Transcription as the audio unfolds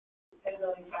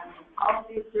Sustainability Science and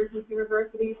Policy at Syracuse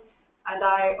University, and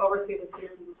I oversee the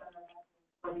Syracuse Center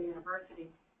for the university.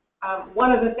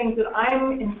 One of the things that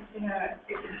I'm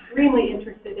extremely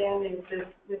interested in is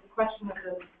this question of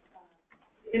the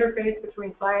interface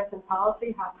between science and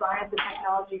policy, how science and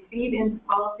technology feed into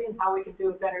policy, and how we can do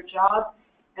a better job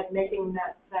at making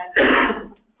that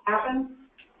happen.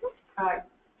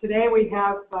 Today we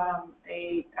have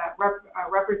a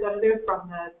representative from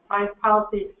the Science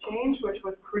Policy Exchange, which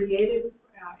was created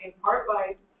in part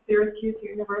by Syracuse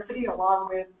University, along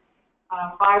with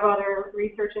 5 other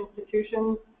research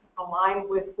institutions, aligned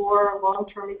with 4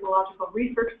 long-term ecological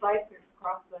research sites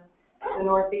across the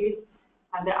Northeast.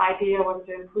 And the idea was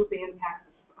to improve the impact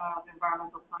of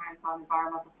environmental science on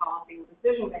environmental policy and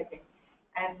decision making.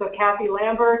 And so Kathy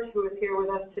Lambert, who is here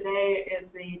with us today, is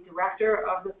the director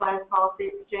of the Science Policy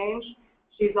Exchange.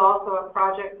 She's also a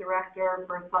project director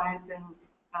for science and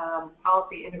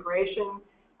policy integration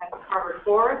at Harvard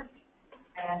Forest.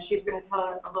 And she's going to tell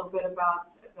us a little bit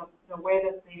about the way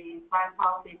that the Science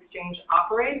Policy Exchange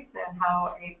operates and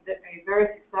how a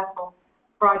very successful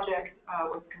project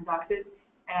was conducted.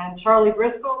 And Charlie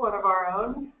Driscoll, one of our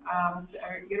own,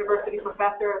 a university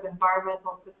professor of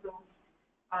environmental systems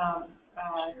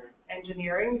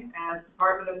engineering at the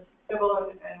Department of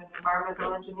Civil and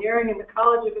Environmental Engineering in the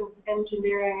College of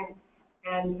Engineering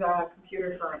and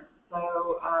Computer Science.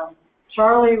 So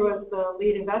Charlie was the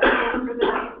lead investigator for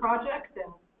this project,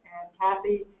 and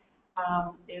Kathy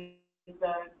is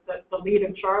the lead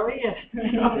of Charlie.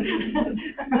 No,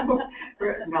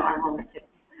 I'm only kidding.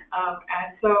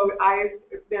 And so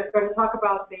they're going to talk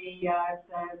about the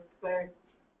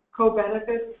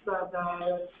co-benefits of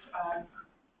the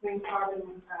clean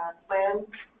carbon plan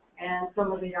and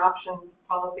some of the options,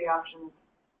 policy options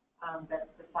that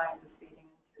the science is feeding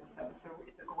into. So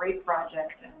it's a great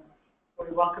project, and we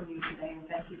welcome you today, and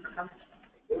thank you for coming.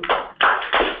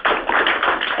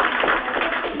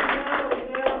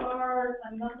 There are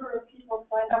a number of people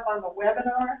signed up on the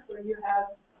webinar, so you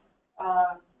have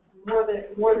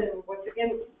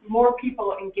more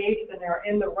people engaged than there are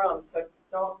in the room, so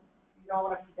you don't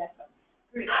want to forget them.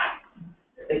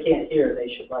 If they can't hear, they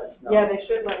should let us know. Yeah, they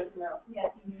should let us know. Yes,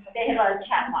 they have a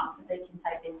chat box that they can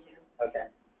type into.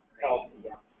 Okay. Oh,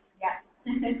 yeah. Yeah.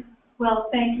 Well,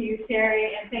 thank you,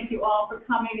 Sherry, and thank you all for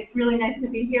coming. It's really nice to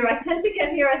be here. I tend to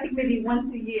get here, I think, maybe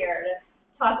once a year to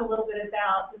talk a little bit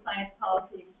about the Science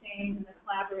Policy Exchange and the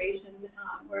collaboration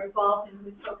we're involved in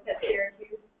with folks at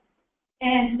Syracuse.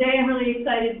 And today I'm really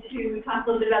excited to talk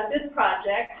a little bit about this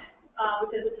project,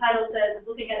 which, as the title says, is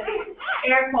looking at the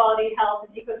air quality, health,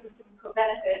 and ecosystem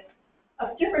co-benefits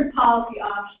of different policy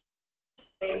options,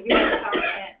 U.S. power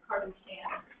plant carbon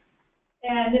standards.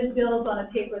 And this builds on a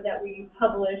paper that we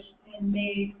published in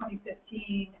May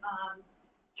 2015,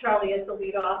 Charlie as the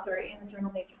lead author in the journal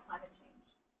Nature Climate Change.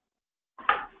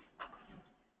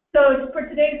 So for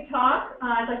today's talk,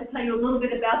 I'd like to tell you a little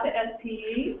bit about the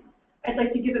SPE. I'd like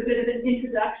to give a bit of an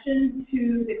introduction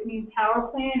to the Clean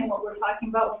Power Plan and what we're talking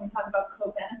about when we talk about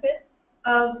co-benefits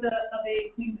of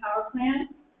a clean power plan.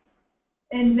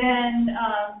 And then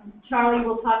Charlie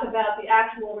will talk about the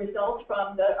actual results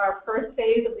from our first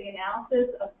phase of the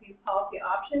analysis of these policy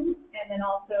options, and then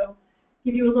also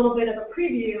give you a little bit of a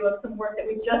preview of some work that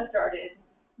we just started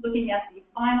looking at the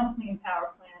final Clean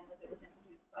Power Plan as it was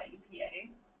introduced by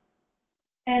EPA.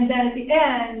 And then at the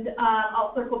end,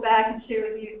 I'll circle back and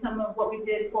share with you some of what we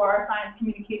did for our science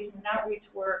communication and outreach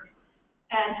work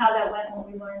and how that went and what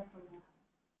we learned from that.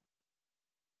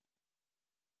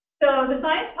 So the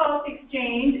Science Policy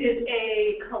Exchange is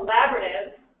a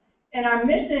collaborative, and our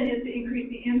mission is to increase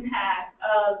the impact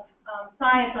of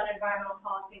science on environmental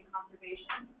policy and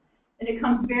conservation. And it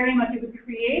comes very much, it was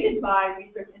created by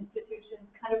research institutions,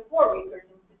 kind of for research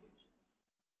institutions.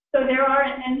 So there are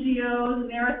NGOs, and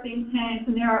there are think tanks,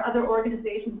 and there are other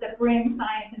organizations that bring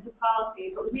science into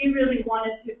policy, but we really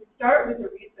wanted to start with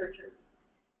the researchers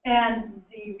and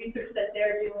the research that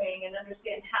they're doing and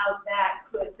understand how that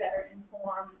could better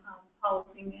inform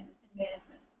policy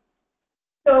management.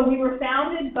 So we were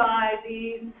founded by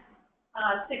these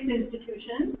 6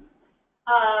 institutions,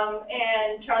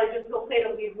 and Charlie Driscoll played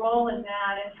a lead role in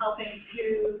that in helping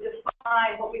to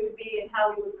define what we would be and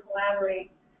how we would collaborate.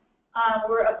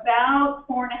 We're about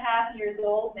 4.5 years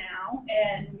old now,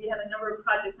 and we have a number of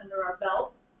projects under our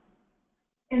belt.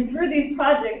 And through these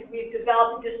projects, we've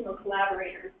developed additional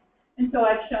collaborators. And so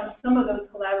I've shown some of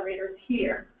those collaborators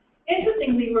here.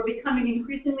 Interestingly, we're becoming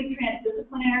increasingly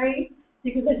transdisciplinary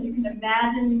because, as you can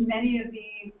imagine, many of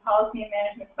these policy and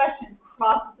management questions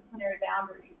cross disciplinary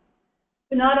boundaries.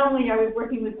 So not only are we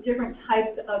working with different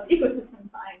types of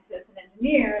ecosystem scientists and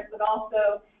engineers, but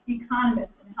also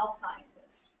economists and health scientists.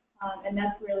 And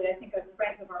that's really, I think, a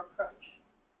strength of our approach.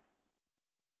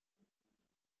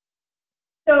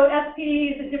 So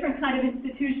SP is a different kind of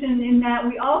institution in that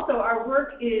we also, our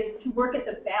work is to work at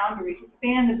the boundaries, to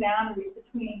span the boundaries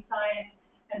between science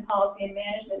and policy and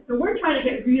management. So we're trying to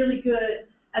get really good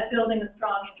at building a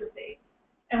strong interface.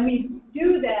 And we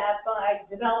do that by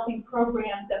developing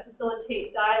programs that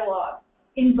facilitate dialogue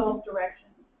in both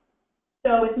directions.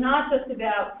 So it's not just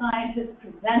about scientists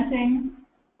presenting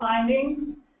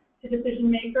findings to decision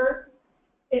makers.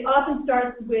 It often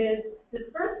starts with this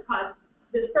first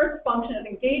function of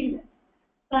engagement,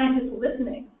 scientists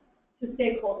listening to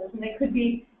stakeholders, and they could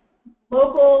be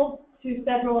local to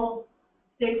federal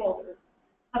stakeholders,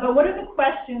 about what are the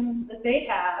questions that they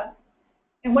have,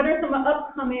 and what are some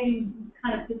upcoming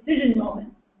kind of decision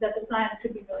moments that the science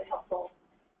could be really helpful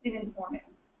in informing.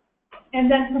 And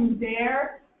then from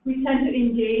there, we tend to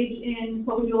engage in,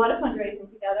 well, we do a lot of fundraising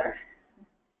together,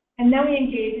 and then we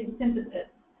engage in synthesis.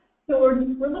 So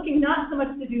we're looking not so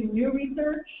much to do new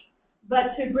research,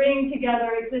 but to bring together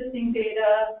existing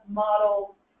data,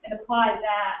 models, and apply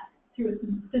that through a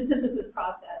synthesis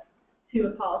process to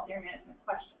a policy or management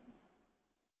question.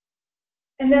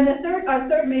 And then our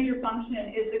third major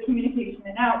function is the communication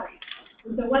and outreach.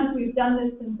 So once we've done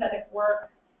this synthetic work,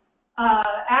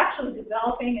 actually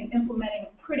developing and implementing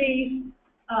a pretty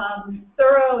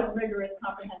thorough and rigorous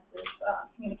comprehensive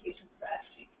communication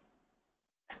strategy.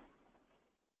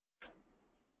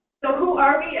 So who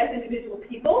are we as individual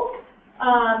people?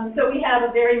 So we have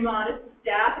a very modest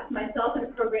staff. It's myself and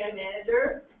a program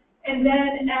manager. And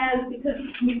then because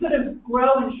we sort of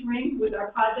grow and shrink with our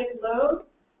project load,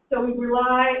 so we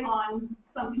rely on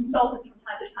some consultants from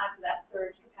time to time for that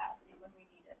surge capacity when we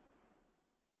need it.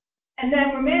 And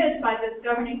then we're managed by this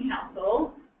governing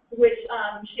council, which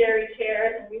Sherry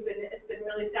chairs, and it's been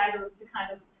really fabulous to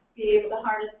kind of be able to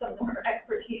harness some of her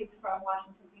expertise from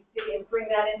Washington, D.C. and bring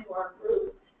that into our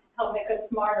group, help make us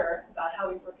smarter about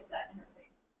how we work at that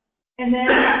interface. And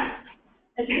then,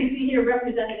 as you can see here,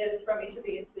 representatives from each of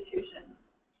the institutions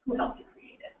who help to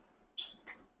create it.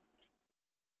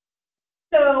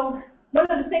 So one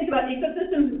of the things about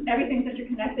ecosystems is everything's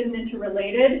interconnected and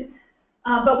interrelated,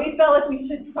 but we felt like we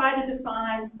should try to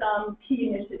define some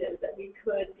key initiatives that we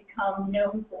could become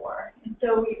known for. And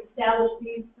so we established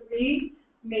these three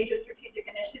major strategic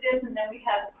initiatives, and then we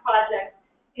have projects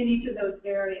in each of those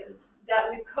areas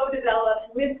that we've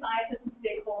co-developed with scientists and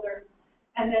stakeholders,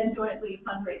 and then jointly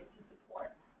fundraised to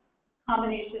support.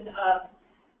 Combination of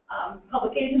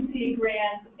public agency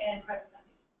grants and private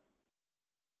funding.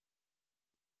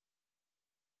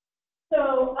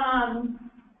 So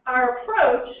our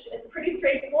approach is pretty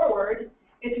straightforward.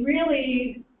 It's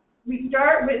really, we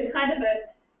start with kind of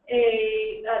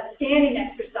a scanning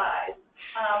exercise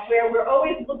where we're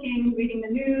always looking, reading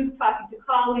the news, talking to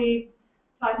colleagues,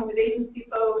 talking with agency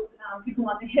folks, people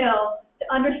on the Hill, to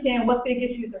understand what big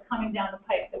issues are coming down the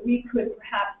pipe that we could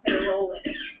perhaps play a role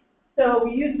in. So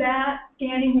we use that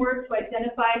scanning work to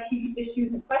identify key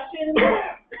issues and questions.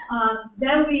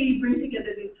 Then we bring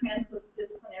together these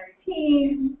transdisciplinary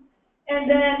teams, and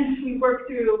then we work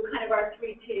through kind of our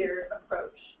three-tier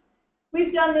approach.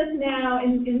 We've done this now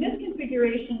in this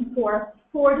configuration for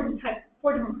four different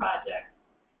projects.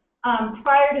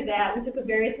 Prior to that, we took a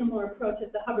very similar approach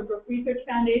at the Hubbard Brook Research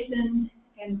Foundation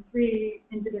and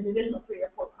into the additional 3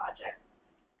 or 4 projects.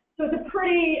 So it's a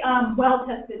pretty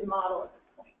well-tested model at this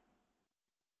point.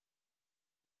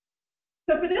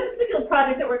 So for this particular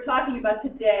project that we're talking about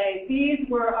today, these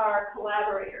were our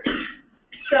collaborators.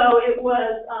 So it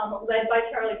was led by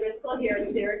Charlie Driscoll here at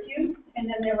Syracuse, and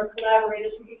then there were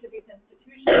collaborators from each of these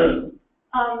institutions.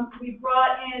 We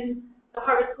brought in the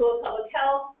Harvard School of Public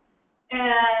Health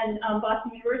and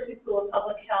Boston University School of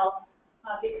Public Health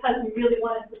because we really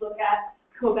wanted to look at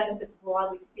co-benefits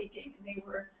broadly speaking, and they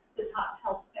were the top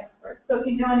health experts. So if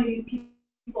you know any of these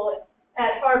people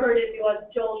at Harvard, it was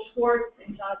Joel Schwartz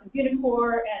and Jonathan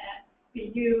Bunicor, and at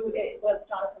BU, it was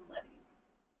Jonathan Levy.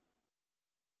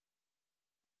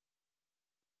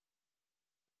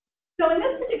 So in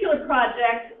this particular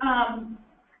project,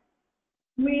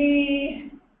 we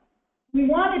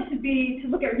wanted to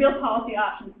look at real policy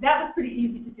options. That was pretty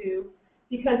easy to do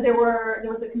because there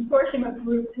was a consortium of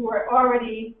groups who were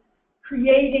already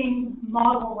creating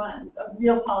model runs of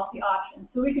real policy options,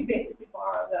 so we could basically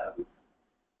borrow those.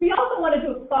 We also wanted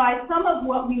to apply some of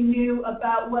what we knew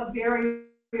about what barriers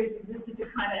existed to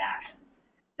climate action.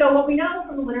 So what we know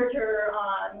from the literature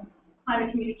on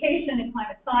climate communication and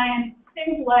climate science,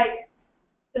 things like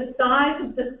the size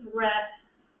of the threat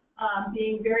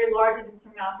being very large and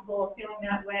insurmountable, feeling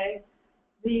that way,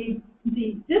 the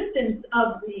distance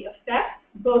of the effect,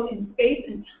 both in space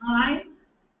and time,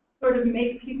 sort of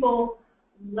make people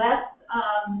less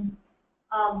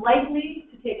likely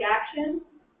to take action.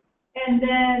 And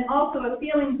then also a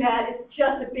feeling that it's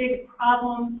just a big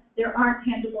problem, there aren't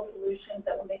tangible solutions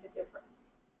that will make a difference,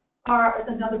 is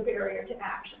another barrier to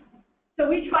action. So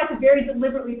we tried to very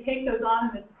deliberately take those on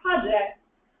in this project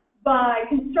by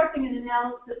constructing an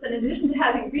analysis that, in addition to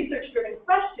having research-driven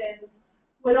questions,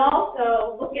 would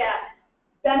also look at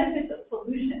benefits of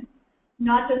solutions,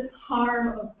 not just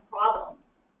harm of problems,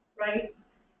 right?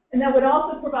 And that would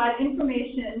also provide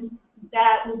information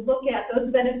that would look at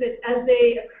those benefits as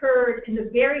they occurred in the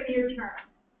very near term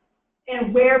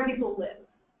and where people live.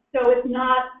 So it's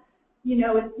not,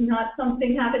 it's not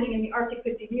something happening in the Arctic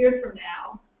 50 years from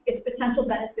now. It's potential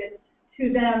benefits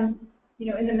to them,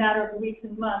 in the matter of weeks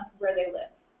and months where they live.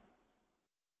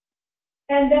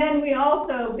 And then we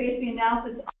also based the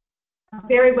analysis on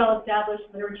very well-established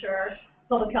literature,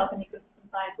 public health and ecosystem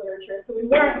science literature. So we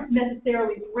weren't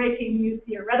necessarily breaking new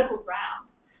theoretical ground,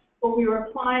 but we were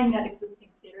applying that existing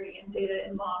theory and data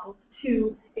and models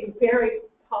to a very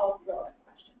policy-relevant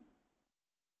question.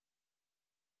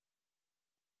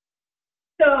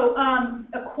 So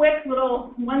a quick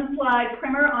little one-slide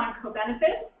primer on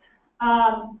co-benefits.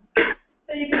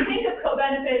 So you can think of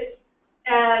co-benefits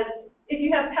as if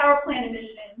you have power plant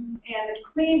emissions and the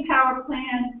clean power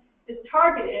plant is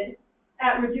targeted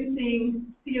at reducing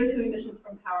CO2 emissions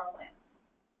from power plants.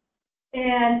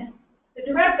 And the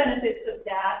direct benefits of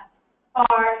that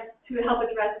are to help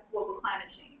address global climate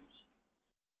change.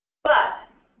 But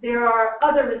there are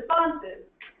other responses,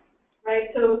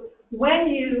 right? So when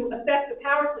you affect the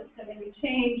power system and you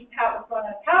change power from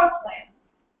a power plant,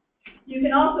 you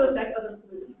can also affect other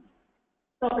pollutants,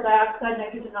 sulfur dioxide,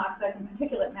 nitrogen oxides, and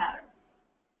particulate matter.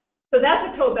 So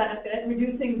that's a co-benefit,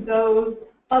 reducing those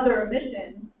other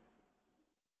emissions.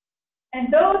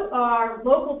 And those are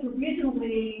local to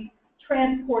regionally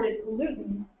transported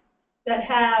pollutants that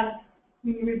have,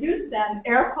 when you reduce them,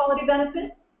 air quality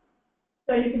benefits.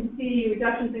 So you can see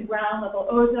reductions in ground level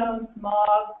ozone,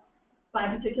 smog,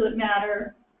 fine particulate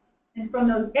matter. And from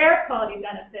those air quality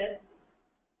benefits,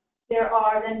 there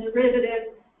are then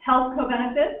derivative health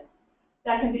co-benefits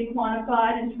that can be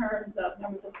quantified in terms of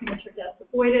numbers of premature deaths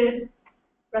avoided,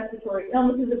 respiratory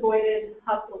illnesses avoided,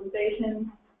 hospitalizations,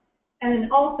 and then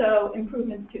also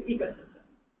improvements to ecosystems.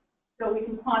 So we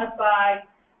can quantify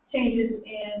changes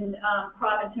in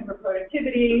crop and timber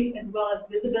productivity, as well as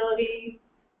visibility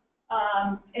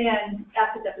and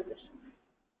acid deposition.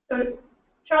 So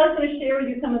Charlie's going to share with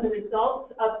you some of the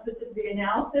results of specific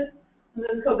analysis on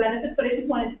those co-benefits, but I just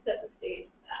wanted to set the stage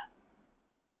for that.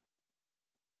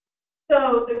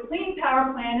 So the clean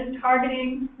power plant is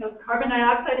targeting those carbon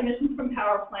dioxide emissions from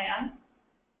power plants,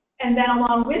 and then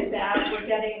along with that, we're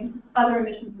getting other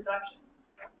emissions reductions.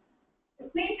 The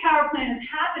clean power plant is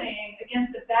happening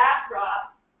against the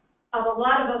backdrop of a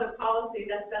lot of other policy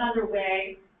that's been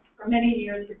underway for many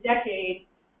years, for decades,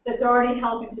 that's already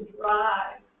helping to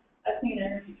drive a clean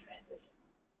energy transition.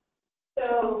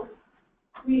 So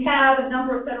we have a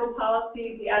number of federal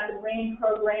policies, the acid rain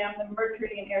program, the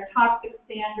mercury and air toxic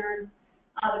standards,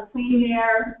 the clean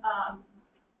air,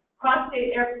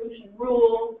 cross-state air pollution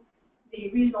rules, the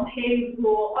regional haze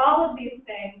rule. All of these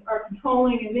things are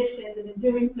controlling emissions, and in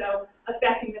doing so,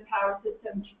 affecting the power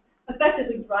system,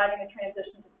 effectively driving a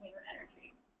transition to cleaner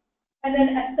energy. And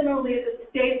then similarly at the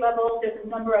state level, there's a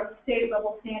number of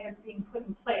state-level standards being put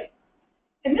in place.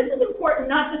 And this is important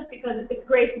not just because it's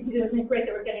great, isn't it great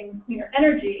that we're getting cleaner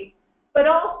energy, but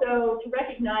also to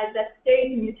recognize that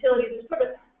states and utilities are sort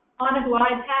of on a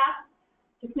glide path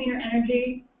to cleaner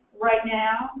energy right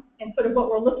now, and sort of what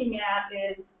we're looking at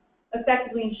is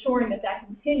effectively ensuring that that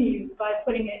continues by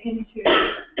putting it into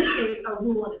a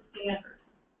rule and a standard.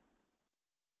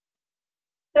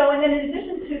 So, and then in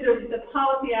addition to the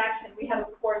policy action, we have,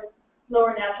 of course,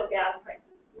 lower natural gas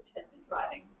prices, which has been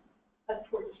driving us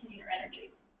towards cleaner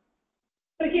energy.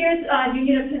 So here's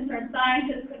Union of Concerned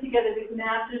Scientists put together these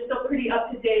maps. They're still pretty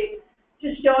up to date,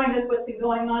 just showing us what's been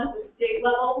going on at the state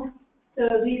level.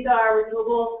 So these are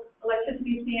renewable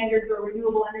electricity standards or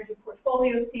renewable energy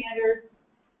portfolio standards.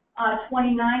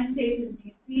 29 states in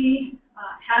DC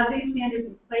have these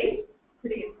standards in place.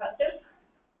 Pretty impressive.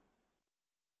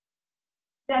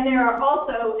 Then there are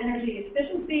also energy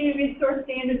efficiency resource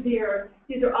standards.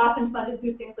 These are often funded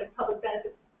through things like public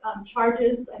benefit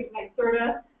charges. I think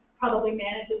NYSERDA probably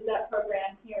manages that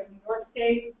program here in New York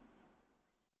State.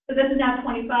 So this is now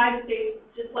 25 states,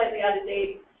 just slightly out of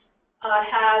date,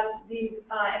 have these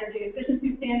energy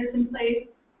efficiency standards in place.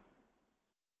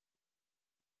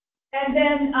 And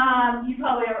then you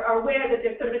probably are aware that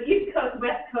there's sort of an East Coast,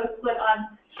 West Coast split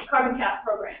on carbon cap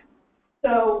programs.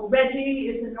 So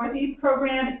RGGI is the Northeast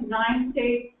program. It's 9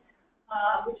 states,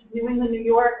 which is New England, New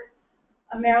York,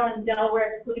 Maryland,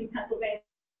 Delaware, including Pennsylvania,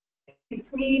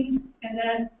 between, and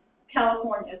then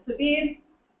California. So these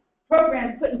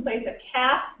programs put in place a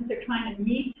cap that they're trying to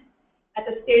meet at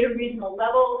the state or regional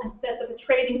level and sets up a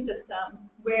trading system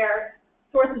where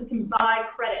sources can buy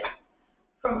credits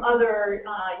from other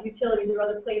utilities or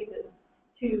other places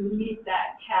to meet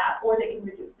that cap, or they can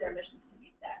reduce their emissions to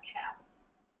meet that cap.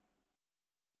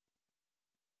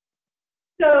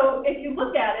 So if you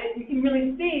look at it, you can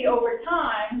really see over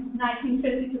time,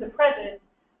 1950 to the present,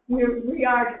 we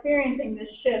are experiencing this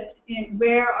shift in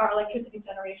where our electricity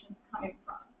generation is coming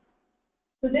from.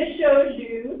 So this shows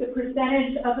you the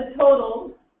percentage of the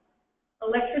total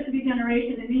electricity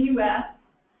generation in the U.S.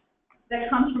 that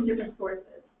comes from different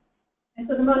sources. And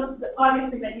so the most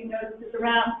obvious thing that you notice is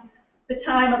around the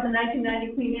time of the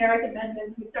 1990 Clean Air Act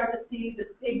amendments, we start to see this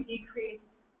big decrease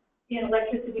in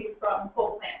electricity from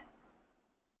coal plants.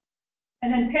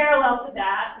 And then parallel to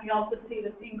that, we also see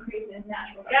this increase in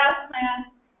natural gas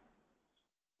plants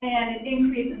and an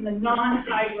increase in the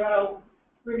non-hydro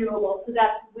renewables. So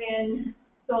that's wind,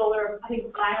 solar, I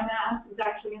think biomass is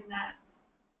actually in that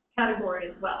category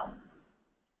as well.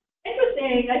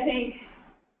 Interesting, I think,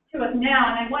 to us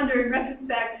now, and I wonder in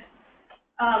retrospect,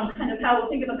 kind of how we'll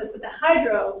think about this, but the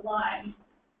hydro line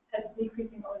has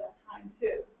decreasing over that time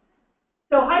too.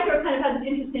 So hydro kind of has an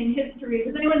interesting history.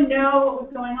 Does anyone know what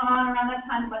was going on around that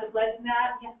time that might have led to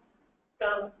that? Yes.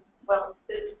 So, well,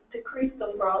 it decreased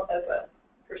overall as a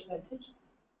percentage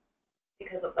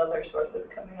because of other sources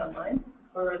coming online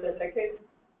over the decades.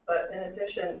 But in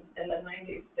addition, in the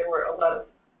 90s, there were a lot of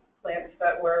plants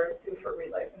that were due for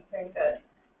relicensing that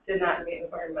did not meet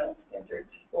environmental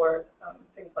standards for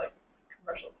things like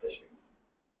commercial fisheries.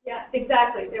 Yeah,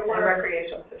 exactly. There were and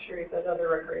recreational fisheries and other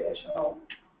recreational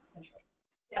interests.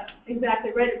 Yeah,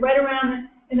 exactly. Right around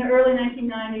in the early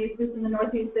 1990s, just in the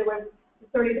Northeast, there was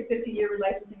 30 to 50 year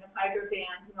relicensing of hydro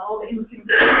dams, and all the industry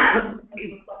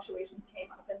fluctuations came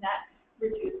up, and that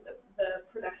reduced the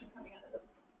production coming out of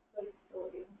those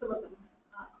facilities, and some of them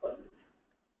closed.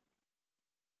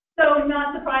 So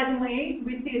not surprisingly,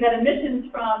 we see that emissions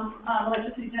from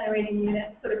electricity generating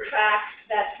units sort of track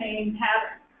that same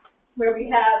pattern, where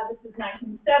we have, this is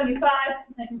 1970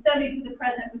 to the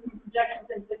present, with some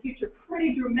projections into the future,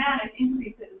 pretty dramatic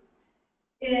increases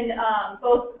in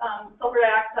both sulfur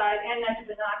dioxide and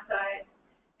nitrogen oxide.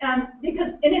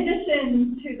 Because in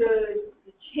addition to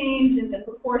the change in the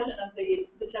proportion of the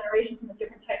generation from the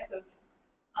different types of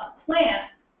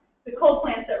plants, the coal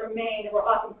plants that remain were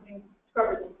often putting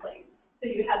scrubbers in place. So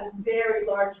you have this very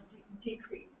large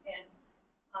decrease in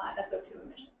SO2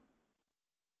 emissions.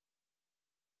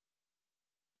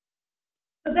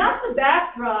 So that's the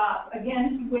backdrop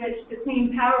against which the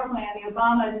Clean Power Plan, the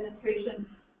Obama administration,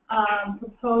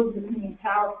 proposed the Clean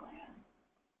Power Plan.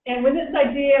 And when this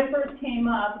idea first came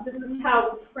up, this is how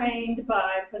it was framed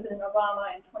by President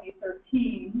Obama in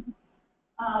 2013.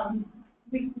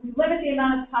 We limit the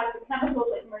amount of toxic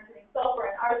chemicals like mercury and sulfur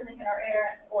and arsenic in our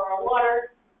air or our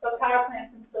water, but power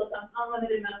plants can still dump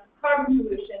unlimited amounts of carbon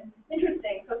pollution.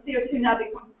 Interesting, so CO2 now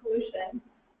becomes pollution.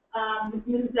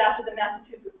 This is after the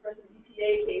Massachusetts versus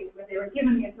EPA case, where they were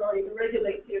given the authority to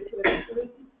regulate CO2 and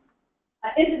pollutants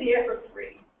into the air for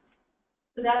free.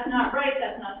 So that's not right,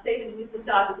 that's not safe, and Mr.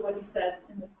 Dodd is what he says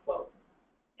in this quote.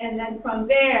 And then from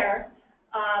there,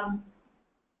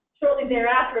 shortly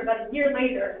thereafter, about a year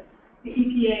later, the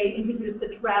EPA introduced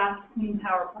the draft Clean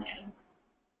Power Plan.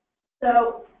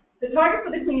 So the target for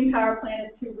the Clean Power Plan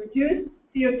is to reduce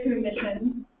CO2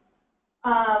 emissions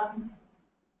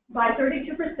by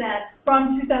 32%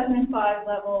 from 2005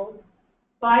 levels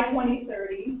by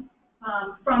 2030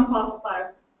 from fossil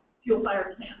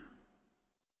fuel-fired plants.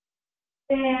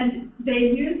 And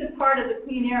they used a part of the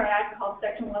Clean Air Act called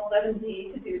Section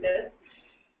 111D to do this,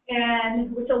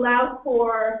 and which allows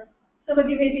for, some of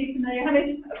you may be familiar, how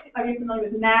many are you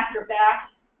familiar with MAC or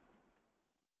BACT?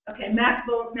 Okay,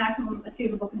 maximum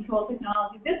achievable control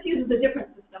technology. This uses a different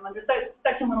system. Under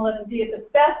Section 111D, it's the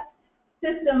best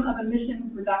system of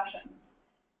emissions reduction.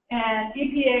 And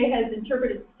EPA has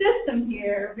interpreted system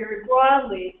here very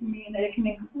broadly to mean that it can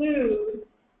include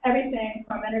everything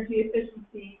from energy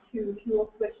efficiency to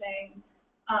fuel switching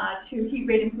to heat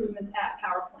rate improvements at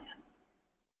power plants.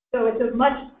 So it's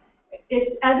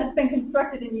as it's been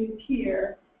constructed and used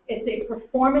here, it's a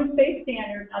performance-based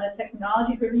standard, not a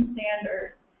technology-driven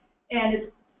standard, and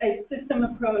it's a system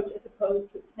approach as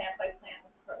opposed to a plant-by-plant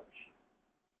approach.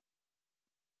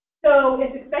 So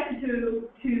it's expected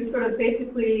to sort of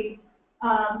basically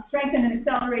strengthen and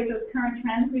accelerate those current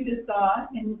trends we just saw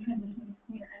in the transition to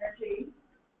cleaner energy.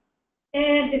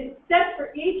 And it sets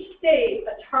for each state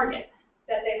a target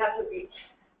that they have to reach.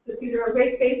 So it's either a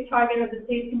rate-based target, or the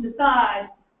state can decide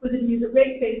whether to use a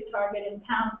rate-based target in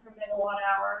pounds per megawatt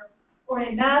hour or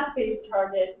a mass-based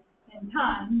target in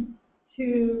tons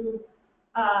to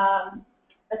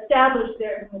establish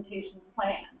their implementation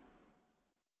plan.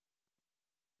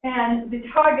 And the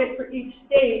target for each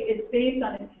state is based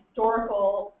on its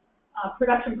historical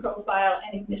production profile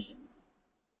and emissions.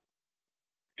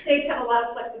 States have a lot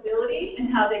of flexibility in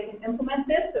how they can implement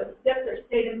this, so SIPs are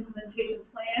state implementation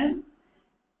plans.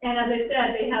 And as I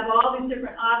said, they have all these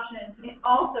different options, and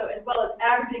also as well as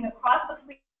averaging across the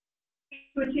fleet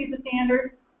to achieve the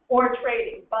standard, or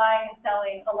trading, buying and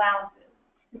selling allowances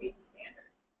to meet the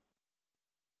standard.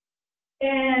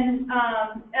 And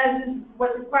as is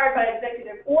what's required by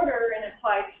executive order and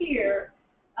applied here,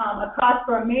 a cost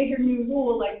for a major new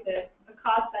rule like this, a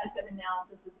cost-benefit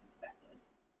analysis is expected.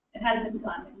 It hasn't been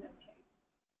done in this case.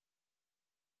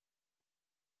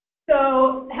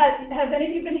 So has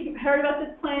any of you heard about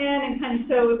this plan? And kind of,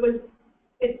 so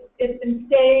it's been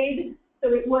stayed.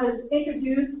 So it was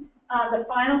introduced, the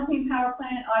final Clean Power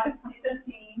Plan in August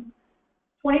 2015.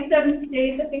 27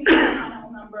 states, I think the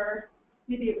final number,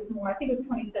 maybe it was more, I think it was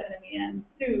 27 in the end,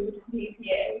 sued the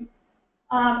EPA.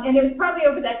 And it was probably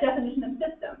over that definition of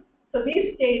system. So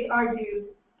these states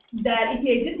argued that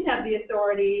EPA didn't have the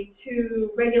authority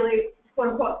to regulate,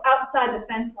 quote unquote, outside the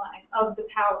fence line of the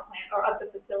power plant or of the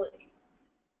facility.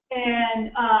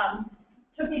 And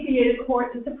took EPA to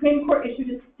court. The Supreme Court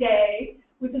issued a stay,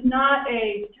 which is not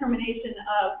a determination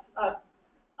of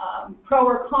pro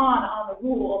or con on the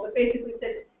rule, but basically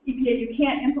said, EPA, you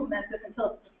can't implement this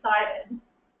until it's decided.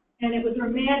 And it was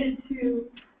remanded to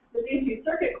the DC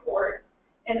Circuit Court,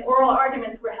 and oral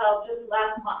arguments were held just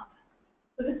last month.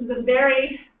 So this is a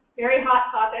very, very hot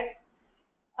topic,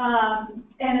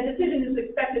 and a decision is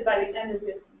expected by the end of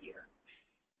this year.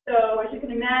 So as you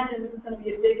can imagine, this is going to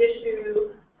be a big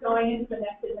issue going into the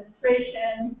next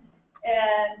administration,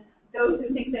 and those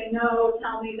who think they know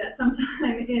tell me that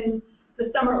sometime in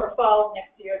the summer or fall of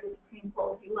next year, the Supreme Court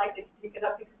will be likely to take it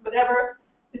up, because whatever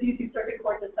the DC Circuit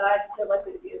Court decides, they're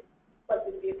likely to be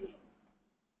appealed.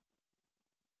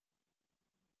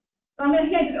 So I'm going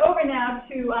to hand it over now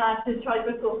to Charlie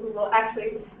Driscoll, who will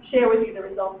actually share with you the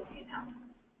results of the analysis.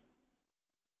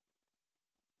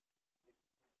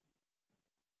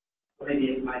 Maybe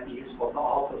it might be useful to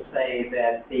also say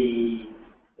that the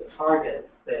targets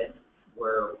that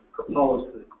were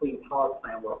proposed for the Clean Power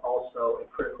Plan were also a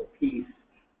critical piece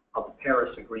of the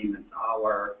Paris Agreement,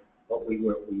 what we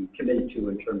committed to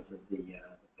in terms of the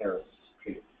Paris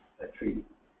Treaty.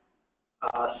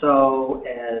 So,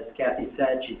 as Kathy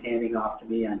said, she's handing off to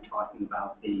me. I'm talking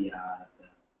about the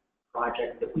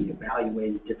project that we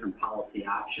evaluated, different policy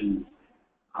options,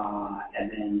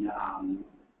 and then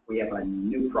we have a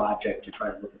new project to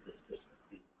try to look at this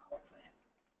Clean Power Plan.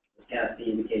 As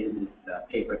Kathy indicated, this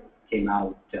paper came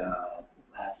out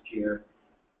last year,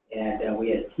 and we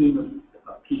had a team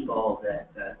of people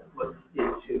that looked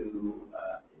into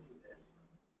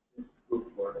this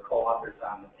group were the co-authors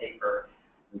on the paper,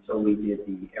 and so we did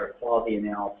the air quality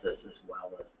analysis as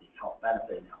well as the health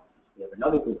benefit analysis. We have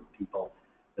another group of people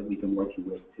that we've been working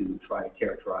with to try to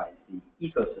characterize the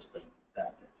ecosystem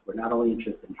benefits. We're not only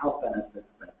interested in health benefits,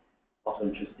 but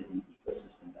also interested in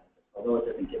ecosystem benefits. Although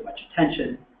it doesn't get much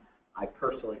attention, I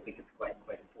personally think it's quite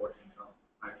important, so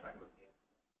I try to look at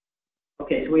it.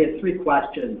 Okay, so we have three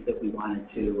questions that we wanted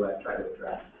to try to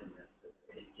address in this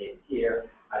indicated here.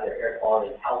 Are there air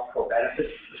quality and health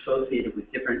co-benefits associated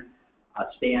with different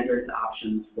standards,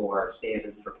 options for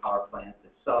standards for power plants?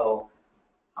 If so,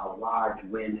 how large,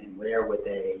 when, and where would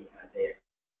they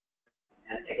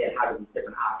and again, how do these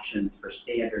different options for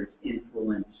standards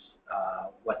influence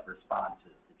what the response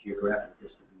is, the geographic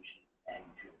distribution and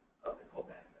of the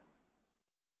co-benefit?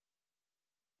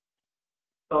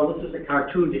 So this is a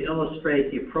cartoon to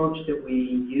illustrate the approach that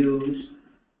we use.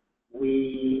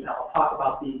 I'll talk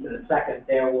about these in a second.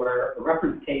 There were a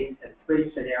reference case and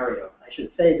three scenarios. I should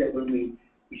say that when we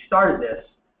started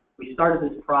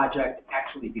this project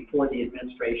actually before the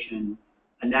administration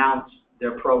announced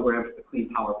their program for the Clean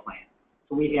Power Plan.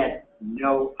 So we had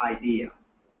no idea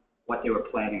what they were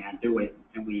planning on doing,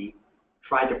 and we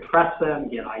tried to press them,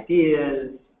 get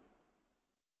ideas.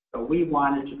 So we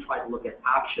wanted to try to look at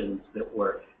options that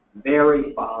were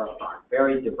very far apart,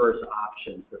 very diverse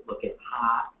options that look at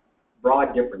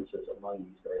broad differences among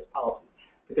these various policies.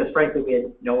 Because frankly, we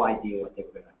had no idea what they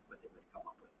were going to come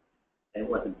up with. And it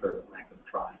wasn't for lack of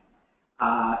trying.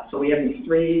 So we have these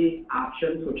three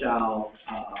options, which I'll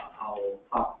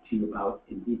talk to you about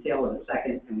in detail in a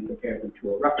second, and we compare them to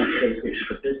a reference case, which is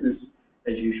a business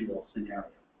as usual scenario.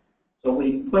 So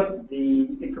we put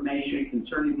the information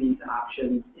concerning these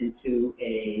options into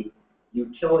a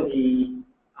utility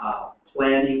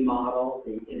planning model,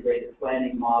 the integrated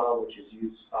planning model, which is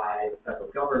used by the federal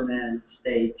government,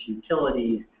 states,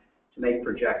 utilities, to make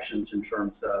projections in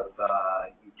terms of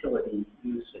utility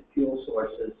use and fuel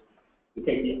sources. We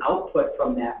take the output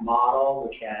from that model,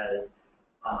 which has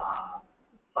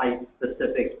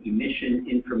site-specific emission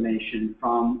information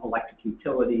from electric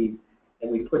utilities,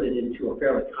 and we put it into a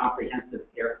fairly comprehensive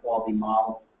air quality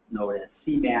model known as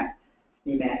CMAQ.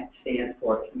 CMAQ stands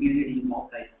for Community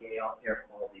Multi-Scale Air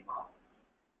Quality Model.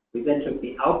 We then took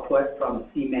the output from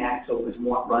CMAQ, so it was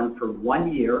run for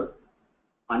 1 year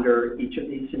under each of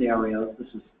these scenarios. This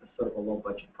is sort of a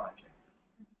low-budget project.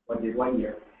 We did 1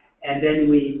 year. And then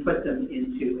we put them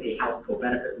into a health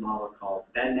co-benefit model called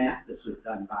BenMAP. This was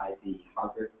done by the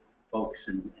Harvard folks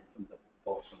and some of the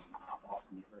folks from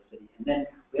Boston University. And then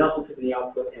we also took the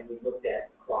output and we looked at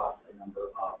across a number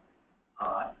of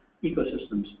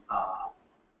ecosystems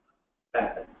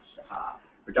benefits,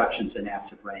 reductions in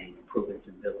acid rain, improvements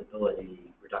in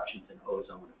visibility, reductions in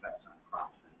ozone effects on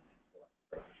crops and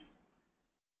forest.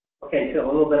 Okay, so a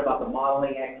little bit about the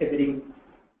modeling activity.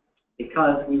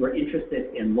 Because we were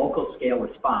interested in local scale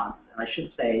response, and I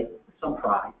should say with some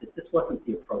pride that this wasn't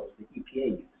the approach that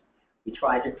EPA used. We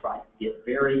tried to get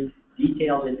very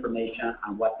detailed information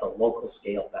on what the local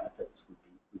scale benefits would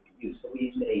be used. So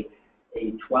we used a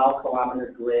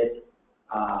 12-kilometer grid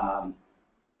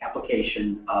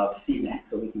application of CMAQ,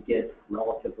 so we could get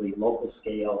relatively local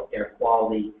scale air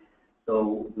quality.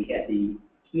 So we had the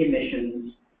key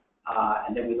emissions,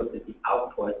 and then we looked at the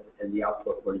output, and the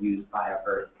output were used by our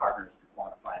various partners to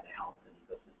quantify the health and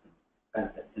ecosystem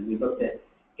benefits. And we looked at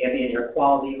ambient air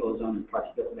quality, ozone and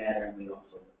particulate matter, and we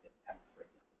also looked at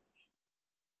atmospheric deposition.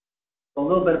 So a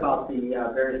little bit about the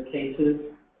various cases.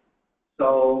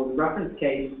 So the reference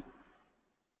case,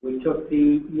 we took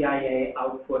the EIA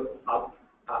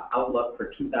outlook for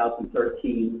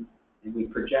 2013, and we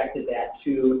projected that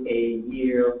to a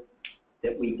year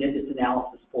that we did this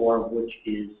analysis for, which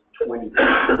is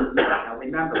 2020. Now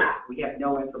remember, we have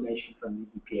no information from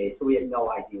the EPA, so we have no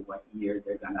idea what year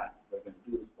they're gonna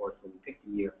do this for. So we picked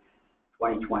the year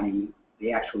 2020.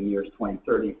 The actual year is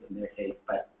 2030 in their case,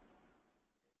 but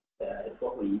it's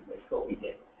what we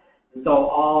did. And so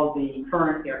all the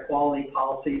current air quality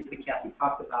policies that Kathy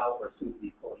talked about were soon to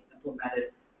be fully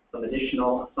implemented. Some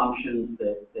additional assumptions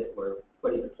that were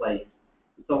put into place.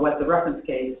 And so what the reference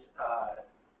case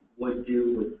would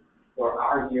do was, for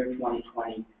our year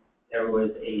 2020, there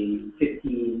was a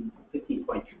 15.2%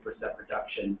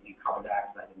 reduction in carbon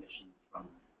dioxide emissions from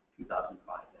 2005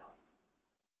 down.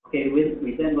 Okay,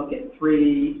 we then look at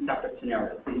three separate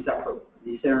scenarios.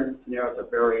 These scenarios are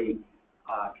very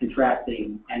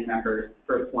contrasting end members.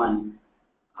 The first one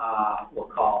we'll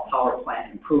call power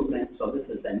plant improvement. So this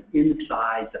is an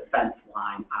inside the fence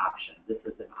line option. This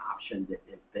is an option that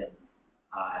has been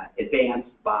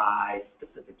advanced by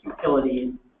specific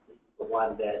utilities. The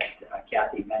one that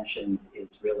Kathy mentioned is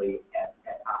really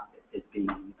is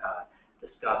being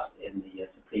discussed in the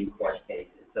Supreme Court case.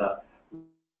 It's a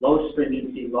low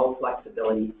stringency, low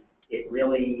flexibility. It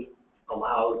really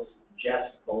allows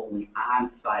just only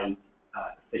on-site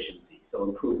efficiency, so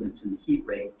improvements in the heat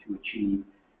rate to achieve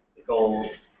the goals.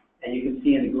 And you can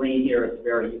see in the green here,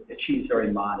 it achieves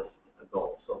very modest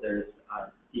goals. So there's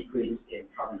a decrease in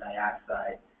carbon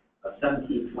dioxide of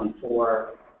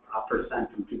 17.4%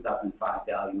 from 2005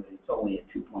 value, and it's only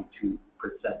a 2.2%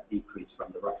 decrease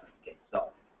from the reference case.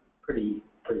 So pretty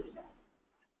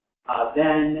small.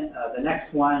 Then the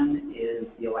next one is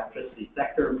the electricity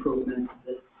sector improvements.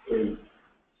 This is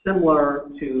similar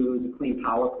to the Clean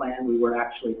Power Plan. We were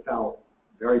actually felt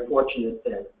very fortunate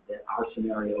that our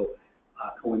scenario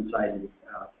coincided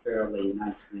fairly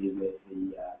nicely with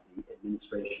the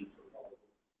administration.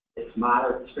 It's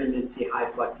moderate stringency,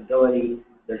 high flexibility.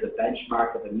 There's a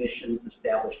benchmark of emissions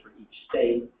established for each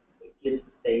state. It gives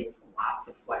the states lots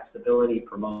of flexibility,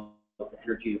 promotes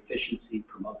energy efficiency,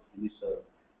 promotes the use of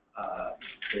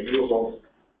renewables.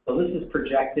 So this is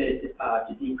projected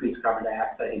to decrease carbon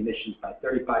dioxide emissions by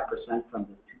 35% from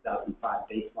the 2005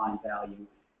 baseline value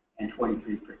and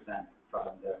 23% from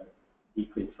the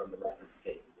decrease from the reference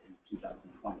case in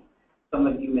 2020. Some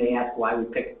of you may ask why we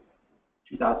picked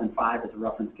 2005 as a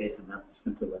reference case, and that's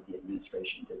simply what the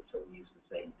administration did, so we used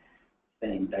the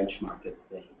same benchmark as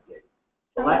they did.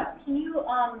 So can you,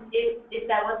 if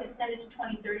that was extended to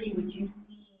 2030, would you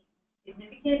see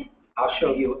significant? I'll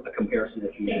show you a comparison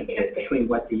if you need it, between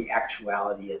what the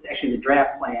actuality is. Actually, the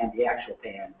draft plan, the actual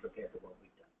plan compared to what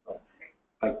we've done.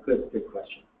 But good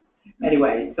question.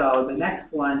 Anyway, so the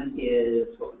next one is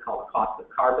what we call the cost of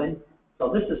carbon. So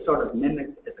this is sort of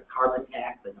mimicked as a carbon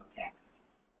tax, and no tax,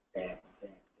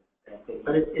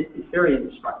 but it's very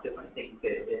instructive, I think.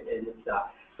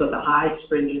 So the high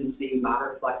stringency,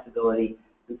 moderate flexibility.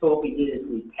 And so what we did is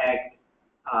we pegged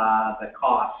the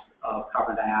cost of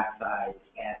carbon dioxide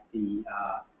at the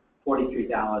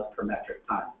 $43 per metric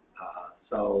ton.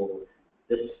 So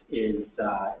this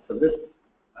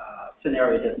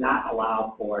scenario does not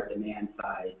allow for demand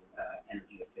side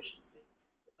energy efficiency.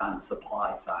 It's on the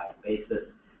supply side basis.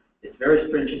 It's very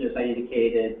stringent, as I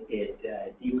indicated. It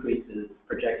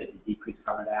projected to decrease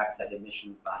carbon dioxide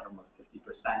emissions by almost 50%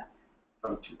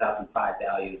 from 2005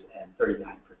 values and 39%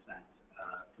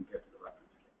 compared to the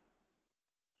reference case.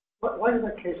 Why does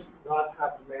that case not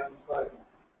have demand side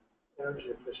energy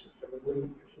efficiency? I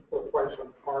mean, if you put a price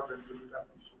on carbon, would you have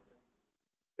something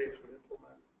states would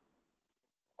implement?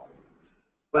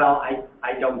 Well,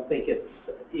 I don't think it's,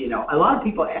 a lot of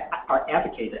people are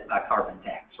advocating a carbon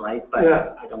tax, right? But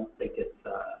yeah. I don't think it's,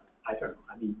 I don't know.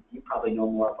 I mean, you probably know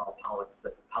more about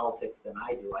politics than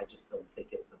I do. I just don't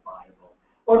think it's a viable.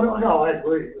 Oh, no, I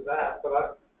agree with that.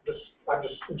 But I'm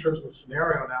just in terms of the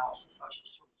scenario analysis, I was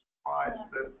just sort of surprised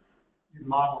that you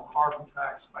model carbon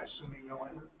tax by assuming no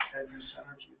end-use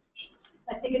energy efficiency.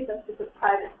 I think it's a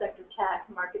private sector tax,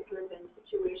 market-driven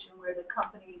situation where the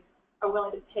companies are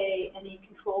willing to pay any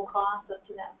control costs up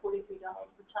to that $43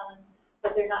 per ton,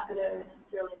 but they're not going to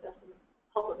necessarily invest in the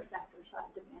public sector side,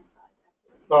 demand side.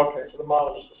 Okay, so the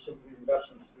model is just simply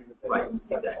investments to be the right,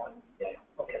 exactly. Yeah.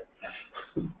 Okay.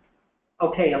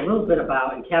 Okay, a little bit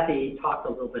about, and Kathy talked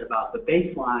a little bit about the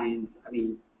baselines. I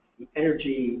mean, the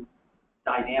energy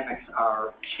dynamics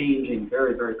are changing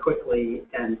very, very quickly,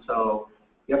 and so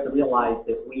you have to realize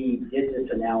that we did this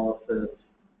analysis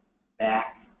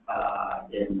back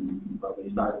we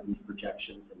started these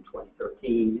projections in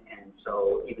 2013, and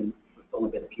so even it's only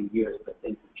been a few years, but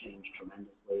things have changed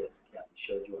tremendously, as Kathy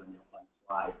showed you on your one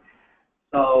slide.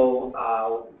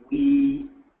 So we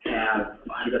have,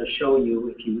 I'm going to show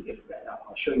you,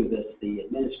 I'll show you this, the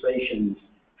administration's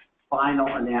final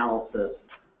analysis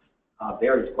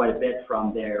varies quite a bit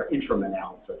from their interim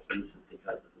analysis, and this is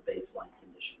because of the baseline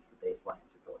conditions. The baselines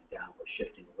are going down. We're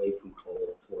shifting away from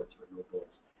coal towards renewables.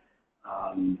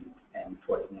 And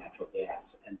towards natural gas.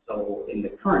 And so in the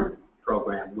current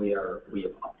program, we have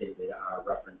updated our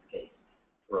reference case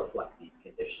to reflect these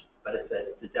conditions. But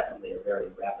it's definitely a very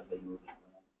rapidly moving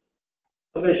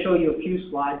landscape. I'm going to show you a few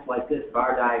slides like this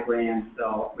bar diagram.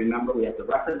 So remember, we have the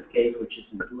reference case, which is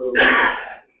in blue,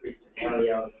 three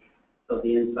scenarios. So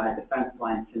the inside the fence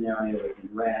line scenario is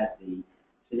in red. The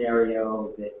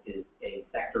scenario that is a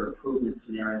sector improvement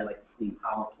scenario, like the clean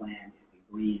power plant, is in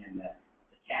green, and the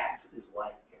tax is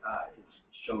like it's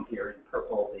shown here in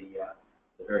purple,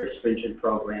 the very stringent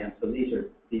program. So these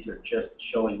are just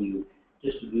showing you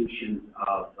distributions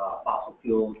of fossil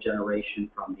fuel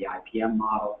generation from the IPM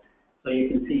model. So you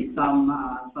can see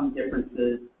some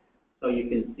differences. So you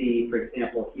can see, for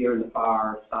example, here in the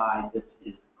far side, this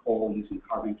is coal using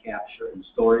carbon capture and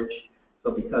storage.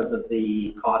 So because of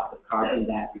the cost of carbon,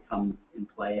 that becomes in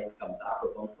play, it becomes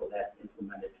operable. So that's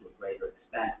implemented to a greater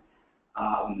extent.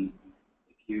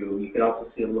 You can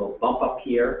also see a little bump up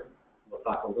here. We'll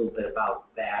talk a little bit about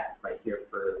that right here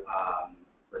for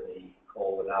the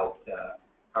coal without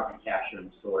carbon capture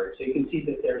and storage. So you can see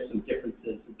that there's some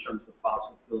differences in terms of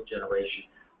fossil fuel generation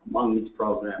among these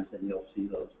programs, and you'll see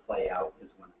those play out as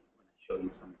when I show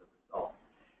you some of the results.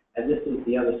 And this is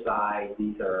the other side.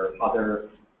 These are other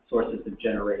sources of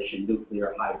generation: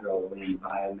 nuclear, hydro, wind,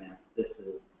 biomass. This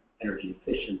is energy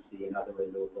efficiency and other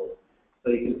renewables. So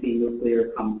you can see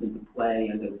nuclear comes into play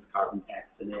under this carbon tax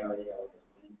scenario.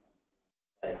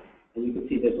 And you can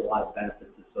see there's a lot of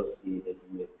benefits associated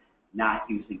with not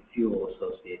using fuel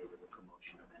associated with the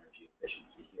promotion of energy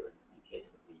efficiency here in case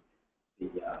of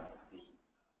the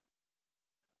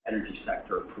energy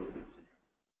sector improvement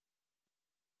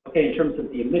scenario. Okay, in terms of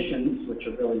the emissions, which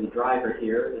are really the driver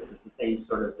here, this is the same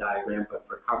sort of diagram, but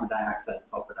for carbon dioxide,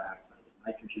 sulfur dioxide, and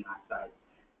nitrogen oxide.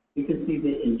 You can see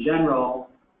that in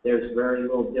general, there's very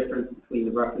little difference between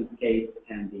the reference case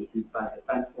and the inside the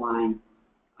fence line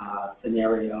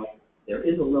scenario. There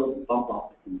is a little bump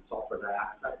up in sulfur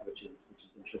dioxide, which is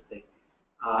interesting.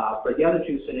 For the other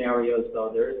two scenarios,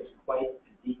 though, there is quite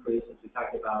a decrease, as we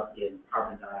talked about, in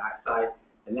carbon dioxide,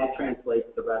 and that translates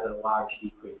to rather large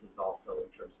decreases also in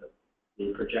terms of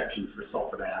the projections for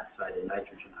sulfur dioxide and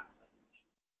nitrogen oxide.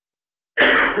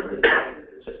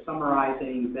 Just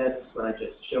summarizing this, what I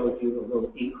just showed you, a little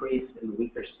increase in the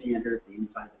weaker standard, the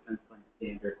inside the fence line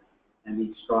standard, and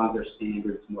these stronger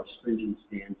standards, more stringent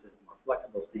standards, more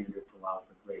flexible standards allow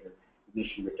for greater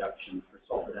emission reductions for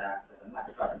sulfur dioxide. I'm not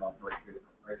talking about mercury,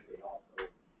 but mercury also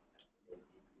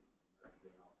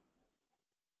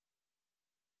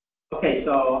Okay,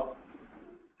 so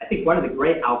I think one of the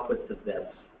great outputs of this,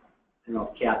 I don't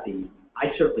know if Kathy, I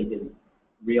certainly didn't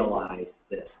realize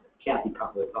this. Kathy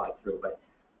probably thought it through, but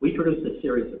we produced a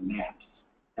series of maps.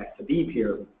 That Khabib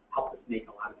here helped us make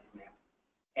a lot of these maps.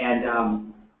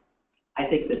 And I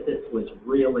think that this was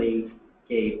really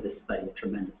gave this study a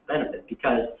tremendous benefit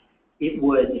because it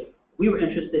would, we were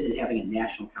interested in having a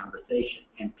national conversation,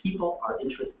 and people are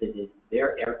interested in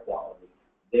their air quality,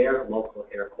 their local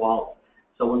air quality.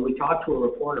 So when we talk to a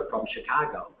reporter from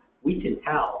Chicago, we can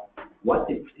tell what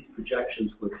these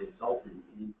projections would result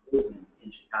in improvement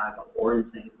in Chicago or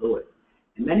in St. Louis.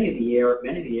 And many of the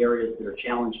areas that are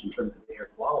challenged in terms of air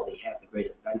quality have the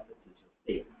greatest benefits, as you'll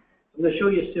see. I'm going to show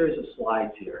you a series of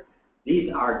slides here. These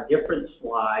are different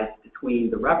slides between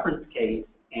the reference case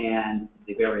and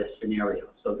the various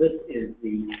scenarios. So this is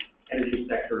the energy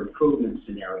sector improvement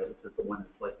scenario. This is the one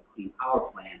that's like the clean power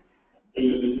plant.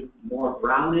 The more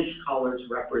brownish colors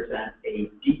represent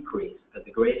a decrease, the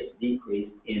greatest decrease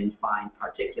in fine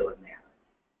particulate matter.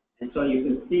 And so you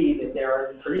can see that there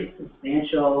are pretty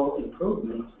substantial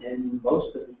improvements in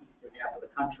most of the eastern half of the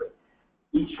country.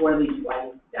 Each one of these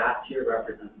white dots here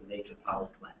represents a major power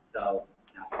plant. So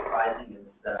not surprising,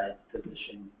 it's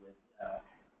positioned with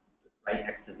right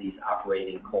next to these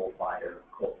operating coal-fired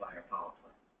power plants.